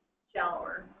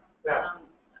shallower. Yeah.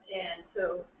 And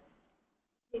so,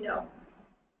 and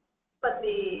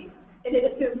it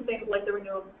assumes things like the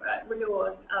renewal of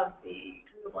the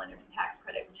renewable energy tax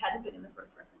credit, which hadn't been in the first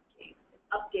reference case. It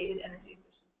updated energy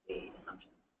efficiency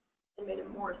assumptions and made it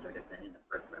more assertive than in the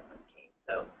first reference case.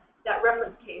 So that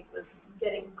reference case was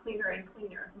getting cleaner and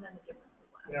cleaner, and then the difference was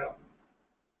less. Yeah.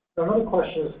 Another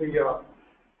question is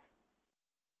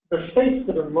the states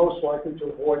that are most likely to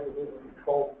avoid delivering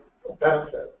coal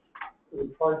benefits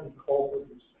would probably be coal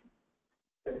producing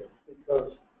states,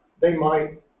 because they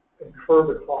might incur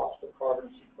the cost of carbon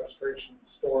sequestration and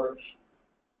storage,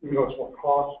 even though it's more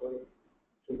costly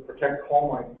to protect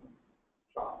coal mining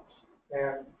jobs.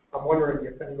 And I'm wondering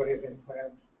if anybody has any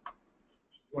plans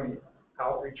doing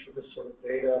outreach for this sort of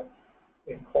data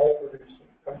in coal producing.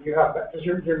 Do you have that? Does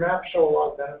your map show a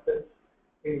lot of benefits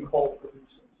in coal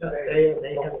producing?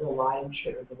 They have the lion's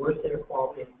share. The worst air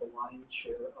quality is the lion's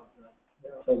share of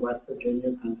so West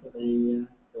Virginia, Pennsylvania,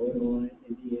 Illinois,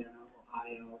 Indiana,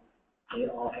 Ohio, they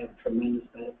all have tremendous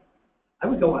benefits. I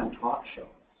would go on talk shows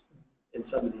in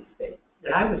some of these states,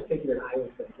 and I was figuring I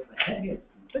was going to get my head hit.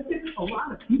 But there's a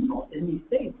lot of people in these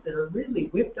states that are really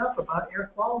whipped up about air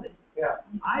quality. Yeah.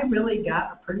 I was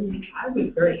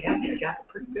very happy. I got a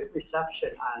pretty good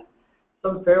reception on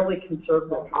some fairly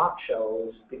conservative talk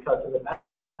shows because of the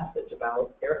message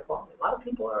about air quality. A lot of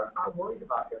people are worried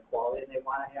about air quality, and they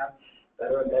want to have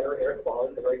better and better air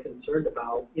quality. They're very concerned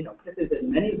about, particularly that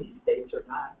many of these states are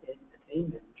not in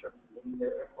attainment in terms of meeting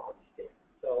their air quality standards.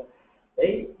 So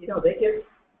they get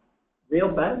real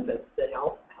benefits that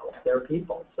help their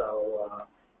people. So,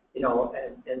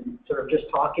 and sort of just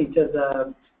talking to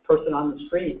the person on the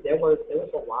street, there was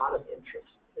a lot of interest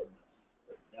in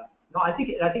this. Yeah. No, I think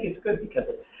it's good because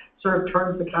it sort of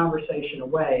turns the conversation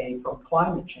away from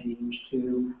climate change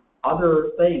to other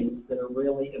things that are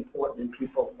really important in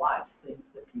people's lives, things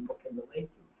that people can relate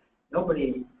to.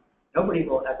 Nobody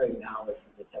will ever acknowledge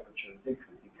that the temperature is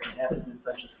increasing because it happens in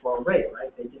such a slow rate, right?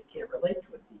 They just can't relate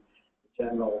to it. The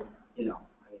general,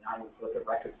 I was with the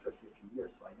records for 50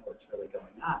 years, so I know what's really going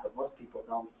on, but most people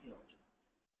don't,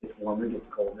 it's warmer, it's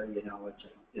colder, it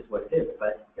just is what it is.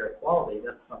 But air quality,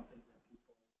 that's something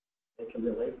that they can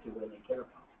relate to and they care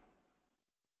about.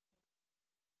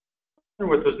 I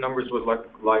wonder what those numbers would look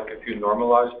like if you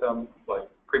normalize them, like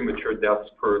premature deaths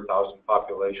per 1,000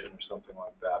 population or something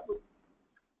like that. I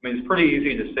mean, it's pretty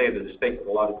easy to say that a state with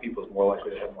a lot of people is more likely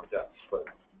to have more deaths, but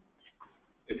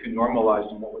if you normalize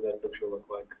them, what would that picture look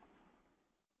like?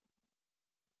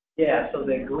 Yeah, so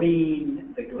the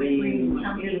green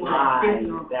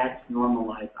line, that's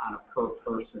normalized on a per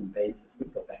person basis. We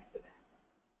go back to that.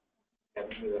 Yeah,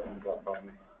 maybe that one got by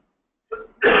me.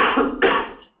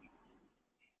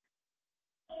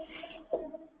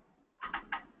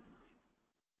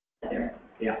 There.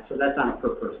 Yeah, so that's on a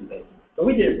per person basis. So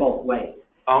we did it both ways.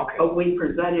 Okay. But we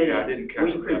presented, Yeah, I didn't catch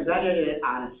we that. presented it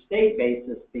on a state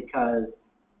basis because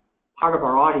part of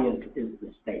our audience is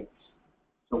the states.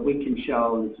 So we can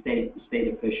show the state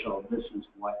official, this is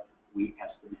what we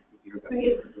estimate that you're going to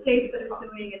It's the states that are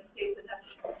doing it, states that have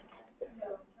to, in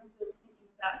terms of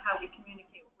thinking about how we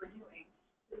communicate what we're doing,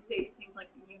 the states seem like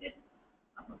we need it.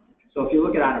 So if you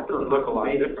look at it on a per Doesn't look a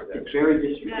lot person basis, different, it's very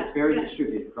Yeah, it's very yeah.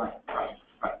 distributed, right.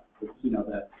 It's, you know,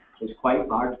 there's quite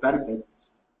large benefits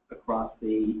across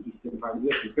the eastern part of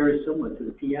the U.S. It's very similar to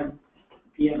the PM.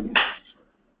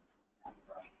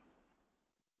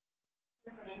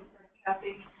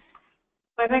 Kathy.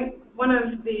 I think one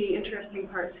of the interesting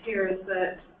parts here is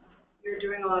that you're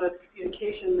doing a lot of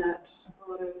communication that a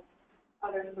lot of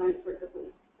other science work doesn't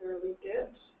necessarily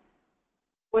get.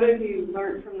 What have you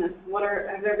learned from this?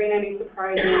 Have there been any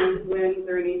surprising wins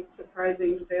or any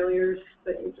surprising failures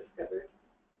that you've discovered?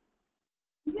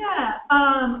 Yeah,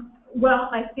 well,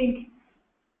 I think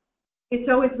it's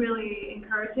always really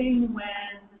encouraging when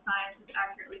the science is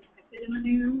accurately depicted in the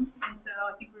news, and so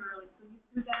I think we were really pleased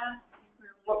with that.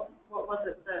 What was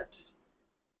it that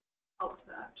helped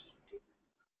that?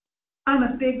 I'm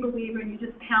a big believer in you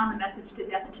just pound the message to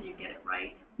death until you get it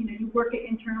right. You know, you work it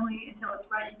internally until it's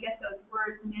right. You get those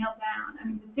words nailed down. I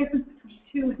mean, the difference between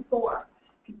 2 and 4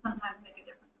 can sometimes make a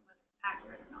difference in whether it's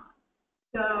accurate or not.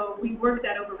 So we worked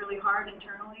that over really hard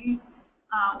internally.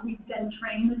 We then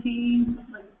train the team.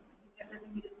 Like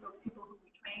everything we just spoke to people who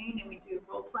we train, and we do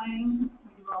role playing.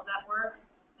 We do all that work.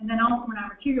 And then also when our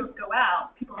materials go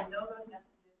out, people know those messages.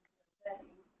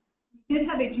 We did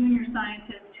have a junior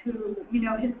scientist who, you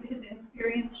know, his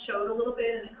experience showed a little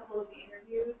bit in a couple of the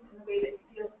interviews in the way that he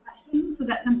feels questions. So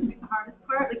that tends to be the hardest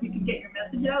part. Like you can get your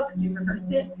message out because you rehearsed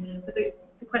it, but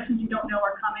the questions you don't know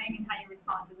are coming and how you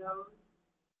respond to those.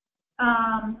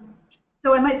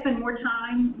 So I might spend more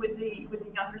time with the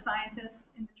younger scientists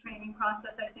in the training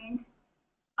process, I think.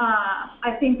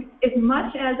 I think as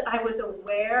much as I was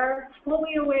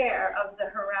fully aware of the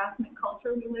harassment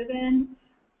culture we live in,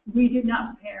 we did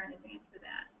not prepare in advance for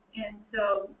that. And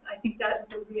so I think that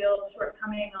was a real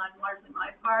shortcoming on largely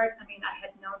my part. I mean, I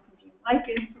had known from Gene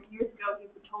Likens from years ago, he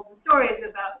would told the stories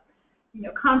about, you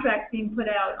know, contracts being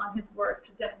put out on his work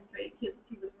to demonstrate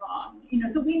he was wrong. You know,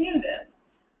 so we knew this.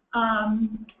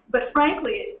 But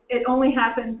frankly, it only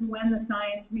happens when the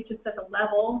science reaches such a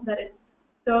level that it's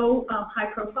so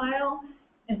high profile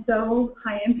and so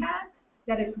high impact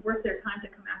that it's worth their time to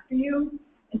come after you.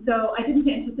 And so I didn't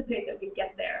anticipate that we'd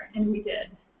get there, and we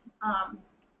did.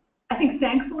 I think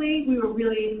thankfully we were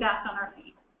really fast on our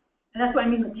feet. And that's what I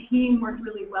mean, the team worked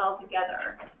really well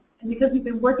together. And because we've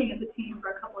been working as a team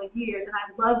for a couple of years, and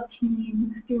I love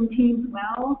teams, doing teams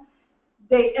well,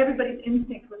 everybody's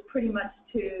instinct was pretty much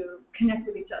to connect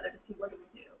with each other to see what do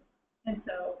we do. And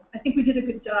so I think we did a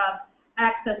good job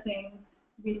accessing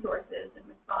resources and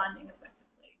responding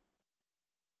effectively.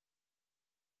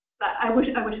 But I wish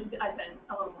I'd been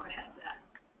a little more ahead of that.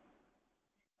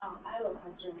 I have a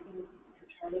question in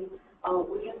Charlie.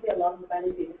 We can see a lot of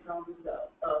benefits from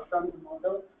the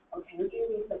model. Can you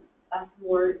give us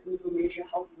more information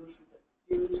how you should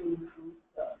do to improve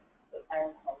the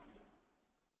air quality?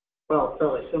 Well, it's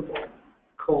fairly simple.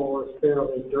 Coal is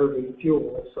fairly dirty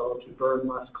fuel, so if you burn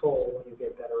less coal, you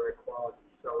get better air quality.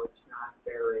 So it's not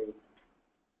fairly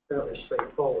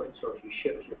straightforward. So if you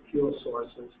shift your fuel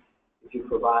sources, if you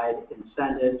provide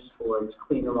incentives towards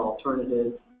cleaner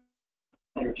alternatives,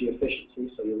 energy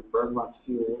efficiency, so you burn less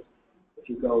fuel. If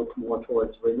you go more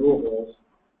towards renewables,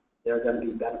 there are going to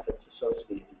be benefits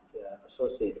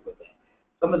associated with that.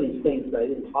 Some of these things that I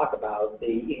didn't talk about,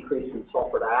 the increase in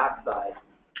sulfur dioxide,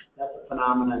 that's a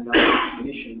phenomenon known as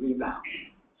emission rebound.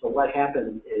 So what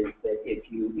happens is that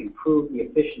if you improve the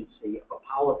efficiency of a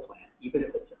power plant, even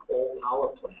if it's an old power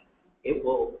plant, it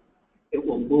will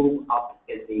move up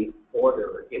in the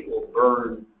order. It will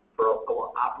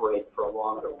operate for a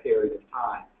longer period of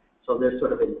time. So there's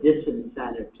sort of a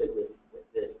disincentive to this.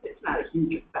 It's not a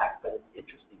huge effect, but it's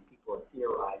interesting. People have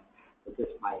theorized that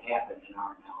this might happen, and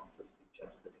our analysis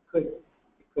suggests that it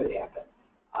could happen.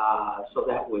 So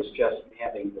that was just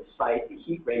having the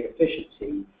heat rate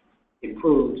efficiency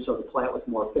improved, so the plant was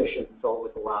more efficient, so it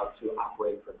was allowed to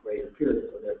operate for a greater period,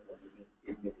 so therefore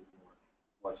it emitted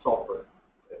more sulfur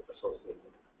associated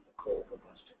with the coal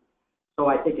combustion. So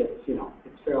I think it's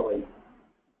fairly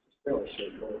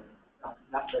straightforward,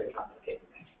 not very complicated.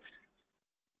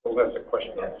 Well, that's a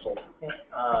question.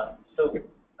 So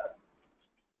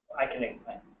I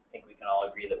think we can all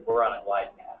agree that we're on a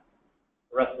glide path.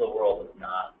 The rest of the world is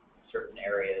not. Certain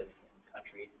areas and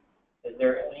countries. Is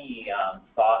there any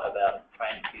thought about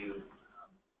trying to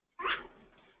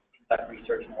conduct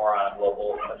research more on a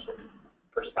global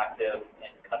perspective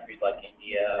in countries like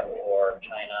India or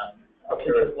China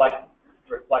to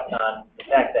reflect on the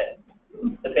fact that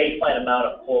the baseline amount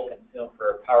of coal consumed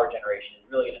for power generation is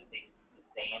really going to stay the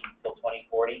same until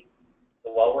 2040.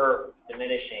 So while we're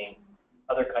diminishing,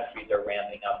 other countries are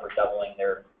ramping up or doubling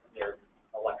their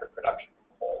electric production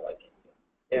from coal, like India.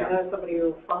 Yeah. Somebody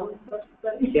who funds such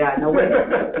studies? Yeah, no,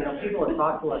 people have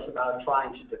talked to us about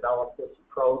trying to develop this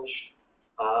approach,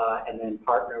 and then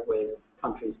partner with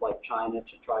countries like China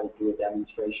to try to do a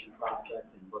demonstration project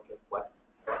and look at what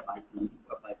might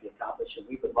be accomplished. And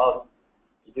we would love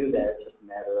to do that. It's just a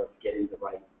matter of getting the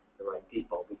right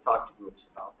people. We talked to groups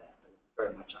about that, but it's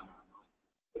very much on our mind.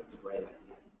 It's a great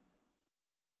idea.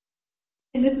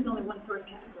 And this is only one source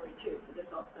category too, so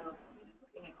there's also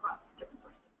looking across different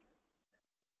sources.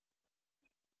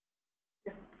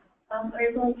 Are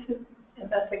you going to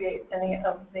investigate any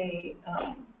of the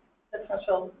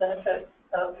potential benefits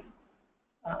of,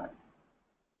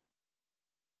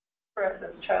 for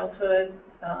instance, childhood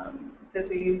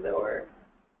disease or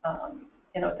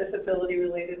disability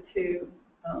related to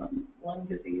lung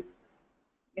disease?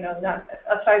 Not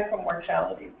aside from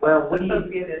mortality, Well,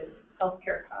 associated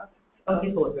healthcare costs. Some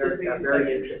people are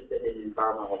very interested in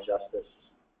environmental justice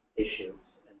issues,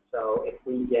 and so if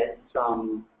we get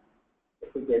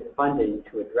funding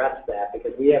to address that,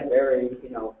 because we have very,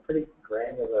 pretty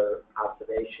granular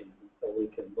observations, so we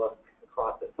can look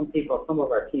across it. Some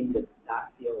of our team did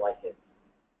not feel like it's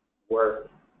worth.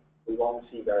 We won't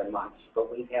see very much,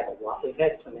 but we've had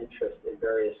some interest in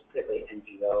various, particularly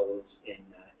NGOs, in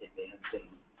advancing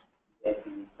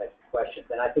these types of questions.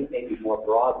 And I think maybe more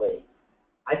broadly,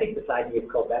 I think this idea of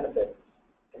co-benefits,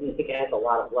 I think it has a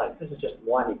lot of legs. This is just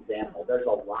one example. There's a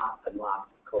lot and lots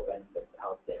of co-benefits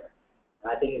out there.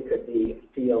 And I think it could be a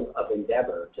field of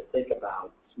endeavor to think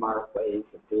about smart ways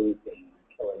of doing things,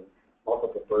 killing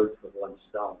multiple birds with one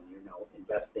stone,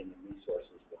 investing in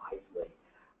resources wisely.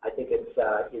 I think it's, it's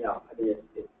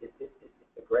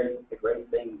a great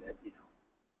thing that,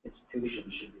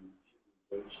 institutions should be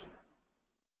engaged in.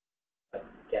 But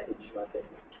Kathy, do you want to say?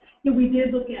 Yeah, we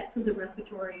did look at some of the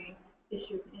respiratory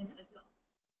issues in adults.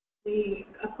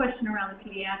 A question around the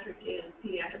pediatric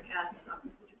asthma.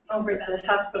 Over the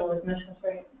hospital admissions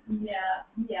rate. Yeah,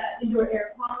 indoor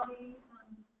air quality,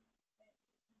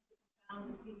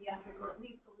 pediatric, or at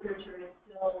least the literature is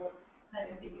still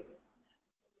kind of ambiguous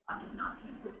on that. Not to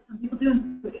include it. Some people do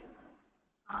include it.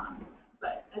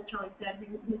 But as Charlie said,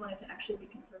 we wanted to actually be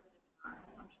conservative in our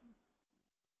assumptions.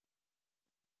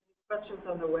 Questions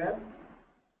on the web?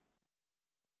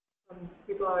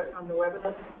 People are on the web?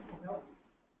 No?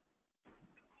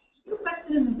 The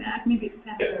question in the back, maybe it's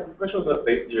Yeah, the question was about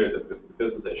the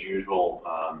business as usual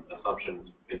assumptions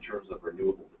in terms of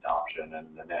renewables adoption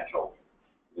and the natural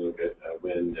look at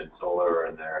wind and solar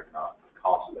and their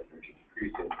cost of energy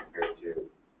decreasing compared to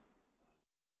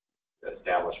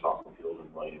established fossil fuels and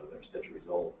their centuries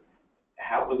old.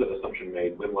 How was that assumption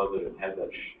made? When was it? And has the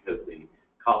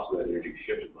cost of that energy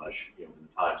shifted much in the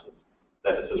time since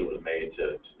that decision was made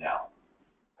to now?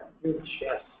 Huge,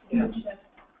 yes. We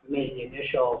made the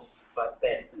initial, but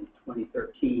back in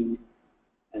 2013,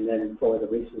 and then for the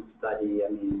recent study,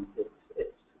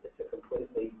 it's a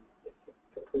completely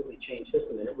changed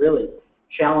system, and it really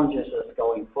challenges us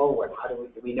going forward. How do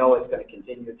we know it's going to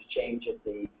continue to change at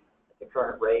the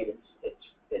current rate?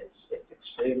 It's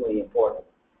extremely important,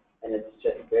 and it's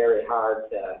just very hard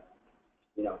to,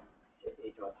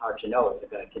 it's hard to know if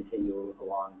it's going to continue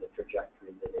along the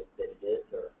trajectory that it is,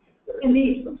 or there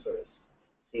is some sort of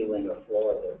ceiling or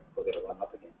floor that we're going to run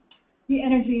up against. The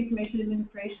Energy Information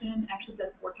Administration actually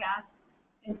does forecasts,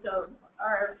 and so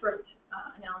our first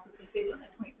analysis was based on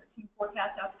the 2013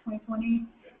 forecast out to 2020,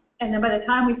 and then by the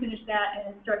time we finished that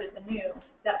and started the new,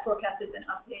 that forecast has been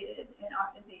updated, and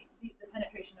the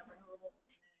penetration of renewables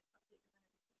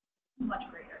is much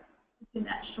greater. It's in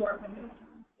that short window of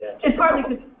time. Yeah, and partly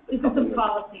because it's some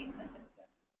policy incentives.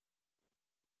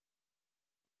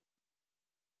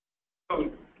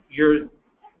 So your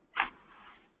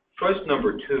choice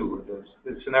number two,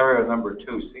 the scenario number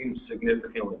two, seems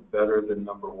significantly better than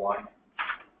number one.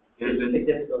 Is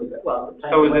it?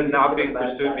 So is it not being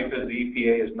pursued because the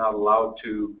EPA is not allowed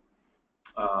to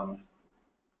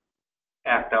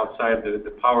act outside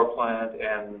the power plant,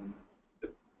 and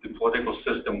the political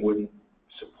system wouldn't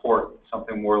support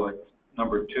something more like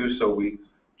number 2. So we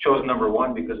chose number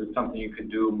 1 because it's something you could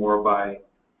do more by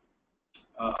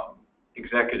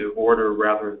executive order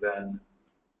rather than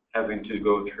having to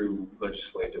go through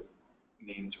legislative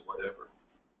means or whatever.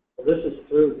 Well, this is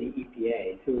through the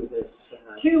EPA, through this.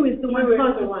 2 is the one Two is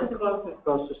closest the one to the closest.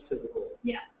 Closest to the rule.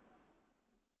 Yeah.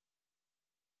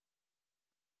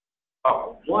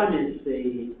 Oh, 1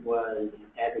 was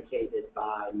advocated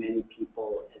by many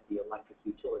people at the electric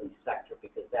utility sector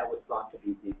because that was thought to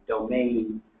be the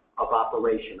domain of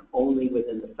operation only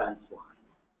within the fence line.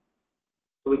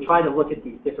 So we try to look at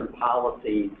these different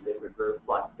policies that would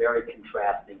reflect very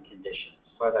contrasting conditions.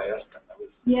 glad I asked that.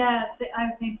 Yeah,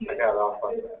 I think you I got off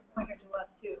on that. pointed to us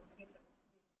too.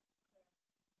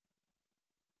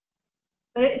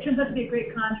 But it turns out to be a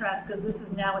great contrast because this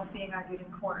is now what's being argued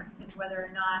in court, is whether or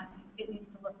not it needs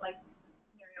to look like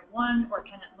scenario 1 or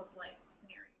can it look like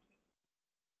scenario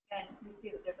 2. And we see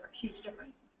that there's a huge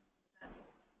difference.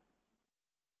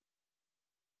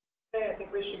 Okay, I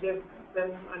think we should give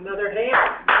them another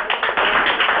hand.